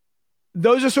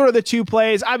 those are sort of the 2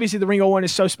 plays. Obviously, the Ringo one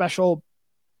is so special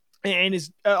and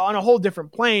is on a whole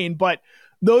different plane, but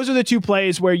those are the two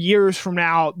plays where years from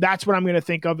now, that's what I'm going to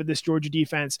think of this Georgia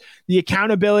defense. The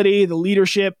accountability, the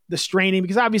leadership, the straining,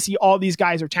 because obviously all these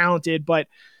guys are talented, but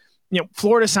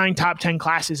Florida signed top 10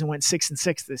 classes and went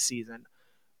 6-6 this season.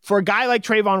 For a guy like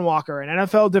Trayvon Walker,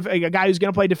 a guy who's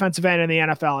going to play defensive end in the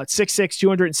NFL at 6'6",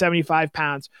 275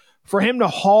 pounds, for him to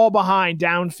haul behind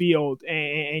downfield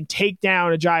and take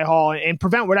down Agiye Hall and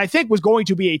prevent what I think was going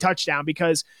to be a touchdown,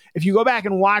 because if you go back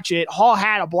and watch it, Hall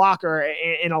had a blocker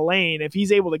in a lane if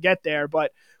he's able to get there.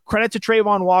 But credit to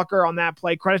Trayvon Walker on that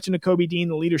play. Credit to Nakobe Dean,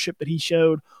 the leadership that he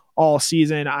showed all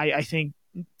season. I think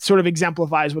sort of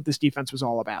exemplifies what this defense was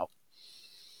all about.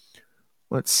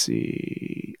 Let's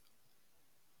see.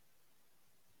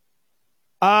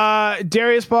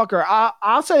 Darius Parker.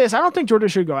 I'll say this. I don't think Georgia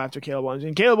should go after Caleb Williams.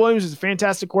 And Caleb Williams is a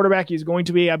fantastic quarterback. He's going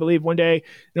to be, I believe, one day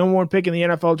number one pick in the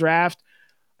NFL draft.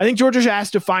 I think Georgia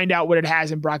has to find out what it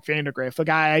has in Brock Vandagriff, a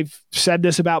guy I've said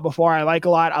this about before. I like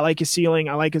a lot. I like his ceiling.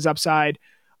 I like his upside.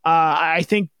 I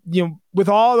think, with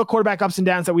all the quarterback ups and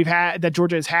downs that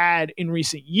Georgia has had in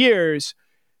recent years,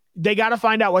 they got to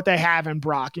find out what they have in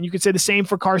Brock. And you could say the same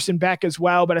for Carson Beck as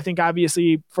well. But I think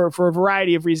obviously for a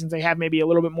variety of reasons, they have maybe a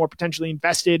little bit more potentially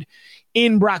invested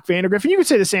in Brock Vandagriff. And you could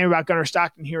say the same about Gunnar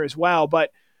Stockton here as well.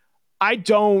 But I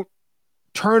don't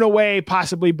turn away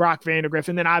possibly Brock Vandagriff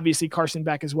and then obviously Carson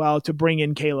Beck as well to bring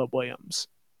in Caleb Williams.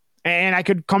 And I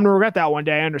could come to regret that one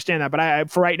day. I understand that.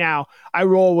 But for right now, I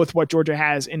roll with what Georgia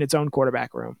has in its own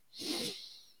quarterback room.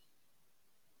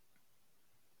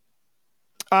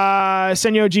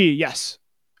 Senyo G, yes.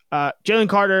 Jalen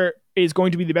Carter is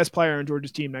going to be the best player on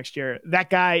Georgia's team next year. That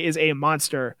guy is a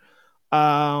monster.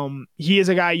 He is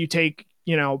a guy you take,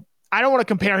 I don't want to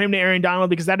compare him to Aaron Donald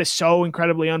because that is so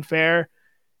incredibly unfair.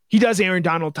 He does Aaron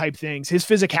Donald type things. His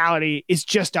physicality is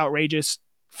just outrageous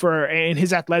and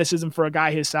his athleticism for a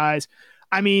guy his size.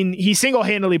 I mean, he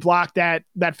single-handedly blocked that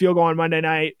field goal on Monday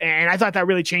night. And I thought that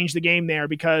really changed the game there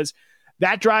because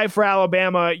that drive for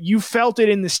Alabama, you felt it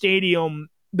in the stadium,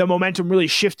 the momentum really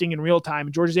shifting in real time.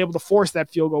 Georgia's able to force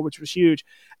that field goal, which was huge.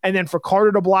 And then for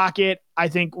Carter to block it, I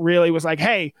think really was like,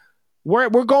 hey, we're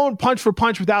going punch for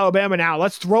punch with Alabama now.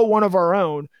 Let's throw one of our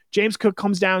own. James Cook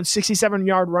comes down,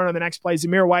 67-yard run on the next play.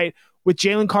 Zamir White, with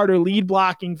Jalen Carter lead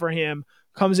blocking for him,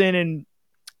 comes in and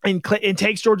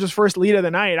takes Georgia's first lead of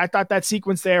the night. I thought that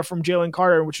sequence there from Jalen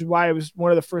Carter, which is why it was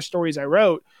one of the first stories I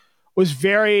wrote, was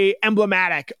very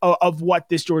emblematic of what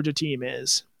this Georgia team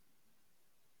is.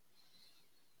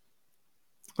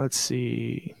 Let's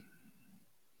see.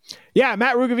 Yeah,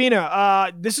 Matt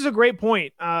Rugavina. This is a great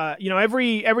point.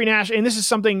 Every national, and this is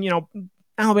something,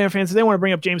 Alabama fans, if they want to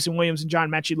bring up Jameson Williams and John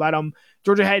Mechie, let them.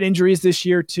 Georgia had injuries this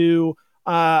year too.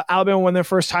 Alabama won their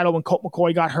first title when Colt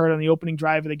McCoy got hurt on the opening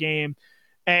drive of the game.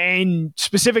 And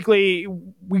specifically,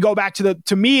 we go back to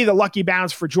the lucky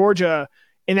bounce for Georgia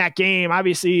in that game.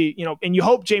 Obviously, and you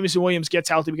hope Jameson Williams gets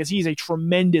healthy because he's a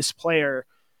tremendous player.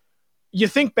 You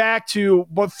think back to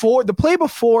the play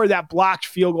before that blocked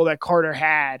field goal that Carter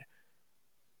had.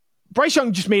 Bryce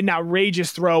Young just made an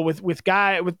outrageous throw with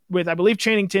I believe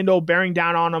Channing Tindall bearing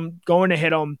down on him, going to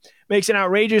hit him, makes an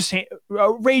outrageous throw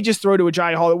to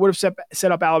Agiye Hall that would have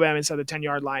set up Alabama inside the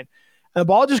 10-yard line. And the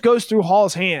ball just goes through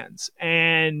Hall's hands.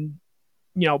 And,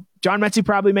 John Mechie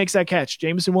probably makes that catch.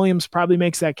 Jameson Williams probably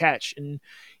makes that catch. And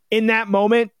in that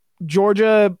moment,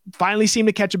 Georgia finally seemed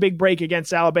to catch a big break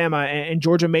against Alabama, and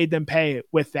Georgia made them pay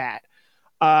with that.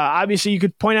 Obviously, you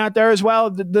could point out there as well,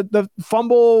 the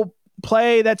fumble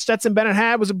play that Stetson Bennett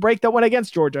had was a break that went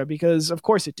against Georgia because, of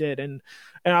course, it did. And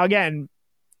again,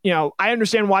 I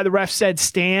understand why the ref said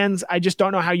stands. I just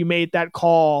don't know how you made that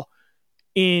call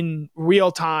in real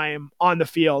time on the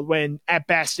field when, at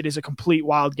best, it is a complete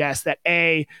wild guess that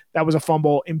A, that was a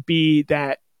fumble, and B,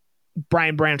 that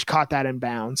Brian Branch caught that in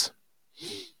bounds.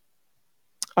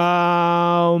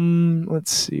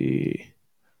 Let's see.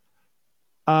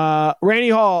 Randy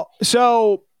Hall.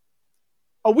 So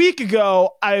a week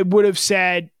ago, I would have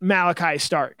said Malachi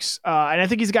Starks. And I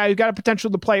think he's a guy who's got a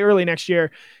potential to play early next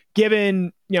year,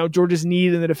 given, Georgia's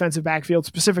need in the defensive backfield,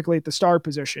 specifically at the star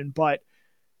position. But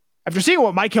after seeing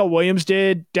what Mykel Williams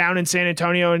did down in San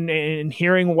Antonio and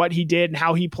hearing what he did and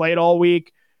how he played all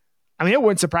week, I mean, it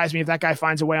wouldn't surprise me if that guy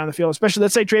finds a way on the field, especially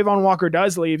let's say Trayvon Walker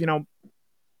does leave.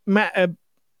 Mykel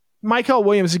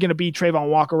Williams is going to beat Trayvon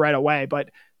Walker right away, but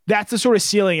that's the sort of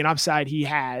ceiling and upside he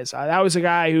has. That was a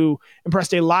guy who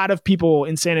impressed a lot of people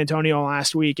in San Antonio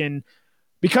last week, and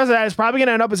because of that, is probably going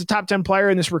to end up as a top 10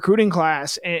 player in this recruiting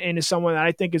class and is someone that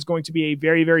I think is going to be a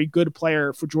very, very good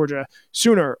player for Georgia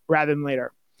sooner rather than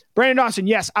later. Brandon Dawson,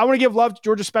 yes, I want to give love to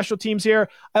Georgia's special teams here.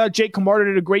 I thought Jake Camarda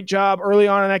did a great job early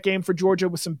on in that game for Georgia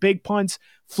with some big punts,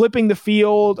 flipping the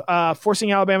field,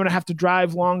 forcing Alabama to have to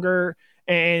drive longer,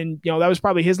 And, that was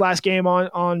probably his last game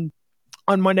on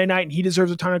Monday night, and he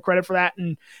deserves a ton of credit for that.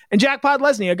 And Jack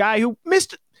Podlesny, a guy who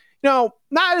missed, not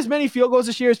as many field goals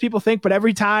this year as people think, but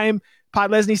every time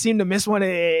Podlesny seemed to miss one,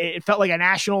 it felt like a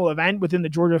national event within the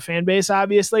Georgia fan base,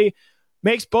 obviously.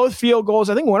 Makes both field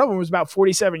goals. I think one of them was about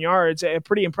 47 yards, a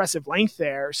pretty impressive length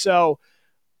there. So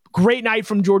great night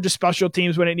from Georgia special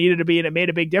teams when it needed to be, and it made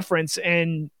a big difference.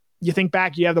 And you think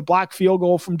back, you have the block field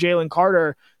goal from Jalen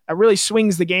Carter that really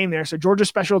swings the game there. So Georgia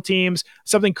special teams,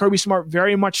 something Kirby Smart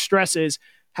very much stresses,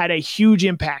 had a huge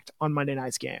impact on Monday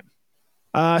night's game.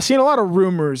 Seeing a lot of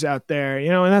rumors out there,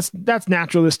 and that's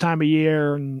natural this time of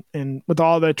year and with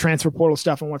all the transfer portal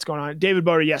stuff and what's going on. David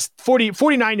Boda, yes,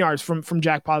 49 yards from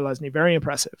Jack Podlesny. Very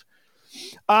impressive.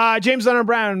 James Leonard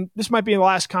Brown, this might be the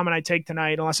last comment I take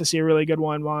tonight, unless I see a really good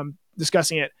one while I'm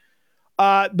discussing it.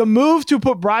 The move to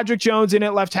put Broderick Jones in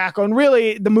at left tackle, and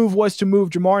really the move was to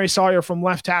move Jamari Sawyer from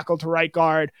left tackle to right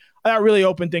guard. That really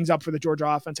opened things up for the Georgia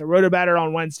offense. I wrote about it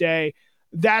on Wednesday.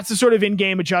 That's the sort of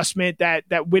in-game adjustment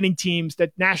that winning teams,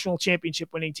 that national championship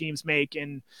winning teams make.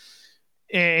 And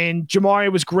Jamari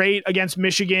was great against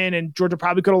Michigan, and Georgia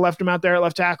probably could have left him out there at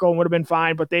left tackle and would have been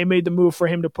fine, but they made the move for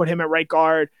him to put him at right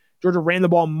guard. Georgia ran the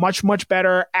ball much, much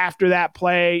better after that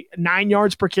play. 9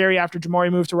 yards per carry after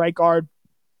Jamari moved to right guard,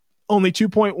 only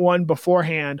 2.1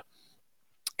 beforehand.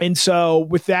 And so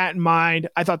with that in mind,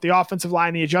 I thought the offensive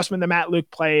line, the adjustment that Matt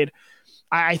Luke played,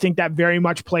 I think that very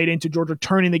much played into Georgia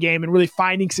turning the game and really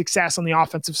finding success on the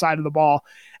offensive side of the ball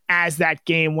as that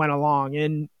game went along.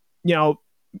 And,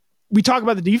 we talk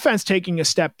about the defense taking a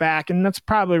step back, and that's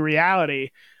probably reality.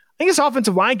 I think this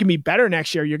offensive line can be better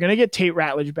next year. You're going to get Tate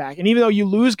Ratledge back. And even though you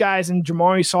lose guys in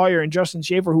Jamari Sawyer and Justin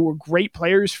Schaefer, who were great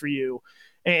players for you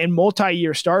and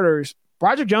multi-year starters,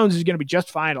 Broderick Jones is going to be just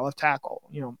fine at left tackle.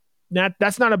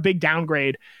 That's not a big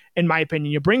downgrade, in my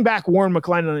opinion. You bring back Warren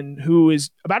McClellan, who is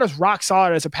about as rock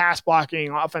solid as a pass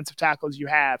blocking offensive tackle as you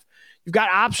have. You've got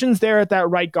options there at that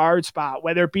right guard spot,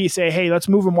 whether it be say, hey, let's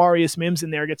move Amarius Mims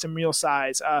in there, get some real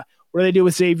size. What do they do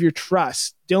with Xavier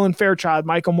Truss? Dylan Fairchild,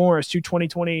 Michael Morris,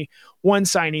 2021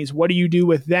 signees. What do you do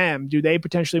with them? Do they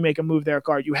potentially make a move there at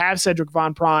guard? You have Cedric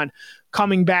Von Prawn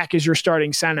coming back as your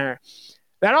starting center.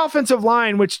 That offensive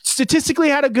line, which statistically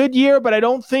had a good year, but I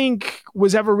don't think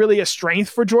was ever really a strength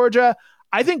for Georgia,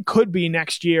 I think could be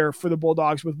next year for the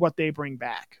Bulldogs with what they bring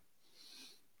back.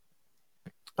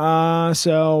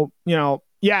 David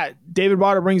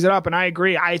Botter brings it up, and I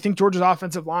agree. I think Georgia's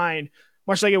offensive line,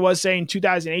 much like it was saying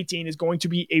 2018, is going to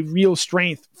be a real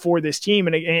strength for this team.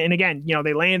 And again,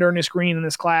 they land Ernest Green in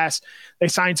this class. They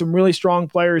signed some really strong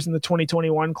players in the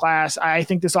 2021 class. I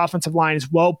think this offensive line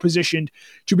is well positioned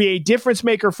to be a difference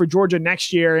maker for Georgia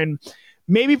next year, and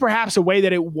maybe perhaps a way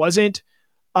that it wasn't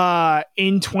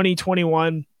in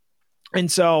 2021.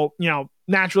 And so,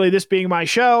 naturally, this being my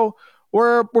show,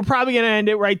 we're probably going to end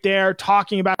it right there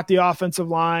talking about the offensive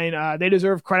line. They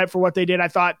deserve credit for what they did. I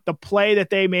thought the play that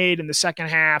they made in the second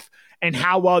half and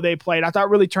how well they played, I thought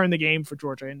really turned the game for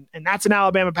Georgia. And that's an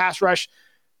Alabama pass rush.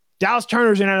 Dallas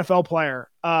Turner's an NFL player.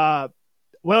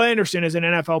 Will Anderson is an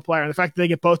NFL player. And the fact that they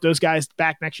get both those guys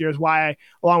back next year is why,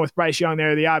 along with Bryce Young,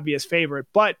 they're the obvious favorite.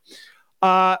 But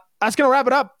that's going to wrap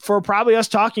it up for probably us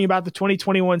talking about the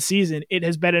 2021 season. It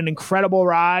has been an incredible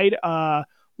ride.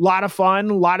 Lot of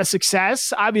fun, a lot of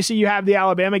success. Obviously, you have the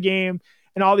Alabama game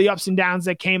and all the ups and downs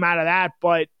that came out of that,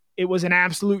 but it was an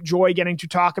absolute joy getting to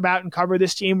talk about and cover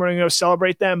this team. We're going to go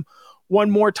celebrate them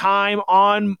one more time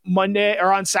on Monday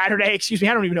or on Saturday. Excuse me.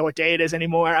 I don't even know what day it is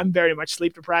anymore. I'm very much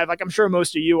sleep deprived, like I'm sure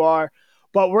most of you are.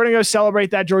 But we're going to go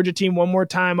celebrate that Georgia team one more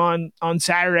time on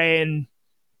Saturday. And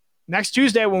next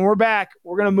Tuesday, when we're back,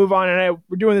 we're going to move on. And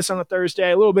we're doing this on a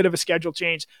Thursday, a little bit of a schedule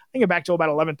change. I think I'm back till about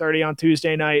 11:30 on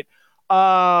Tuesday night.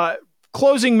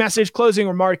 Closing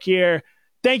remark here.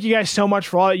 Thank you guys so much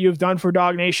for all that you've done for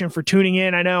DawgNation, for tuning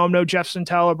in. I know I'm no Jeff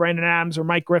Santella, Brandon Adams, or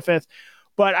Mike Griffith,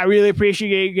 but I really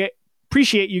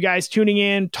appreciate you guys tuning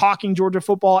in, talking Georgia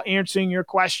football, answering your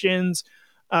questions.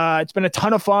 It's been a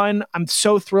ton of fun. I'm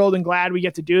so thrilled and glad we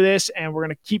get to do this, and we're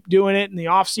going to keep doing it in the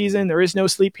off season. There is no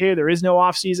sleep here. There is no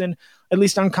off season, at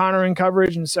least on Connor and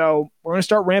coverage. And so we're going to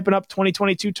start ramping up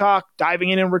 2022 talk, diving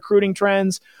in recruiting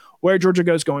trends, where Georgia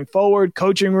goes going forward,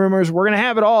 coaching rumors. We're going to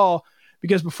have it all,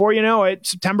 because before you know it,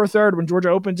 September 3rd, when Georgia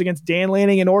opens against Dan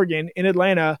Lanning in Oregon in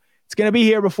Atlanta, it's going to be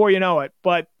here before you know it.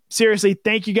 But seriously,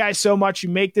 thank you guys so much. You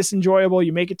make this enjoyable.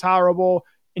 You make it tolerable.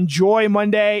 Enjoy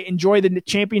Monday. Enjoy the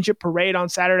championship parade on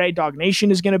Saturday.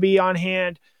 DawgNation is going to be on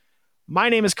hand. My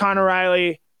name is Connor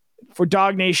Riley. For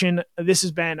DawgNation, this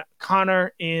has been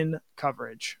Connor in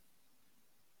Coverage.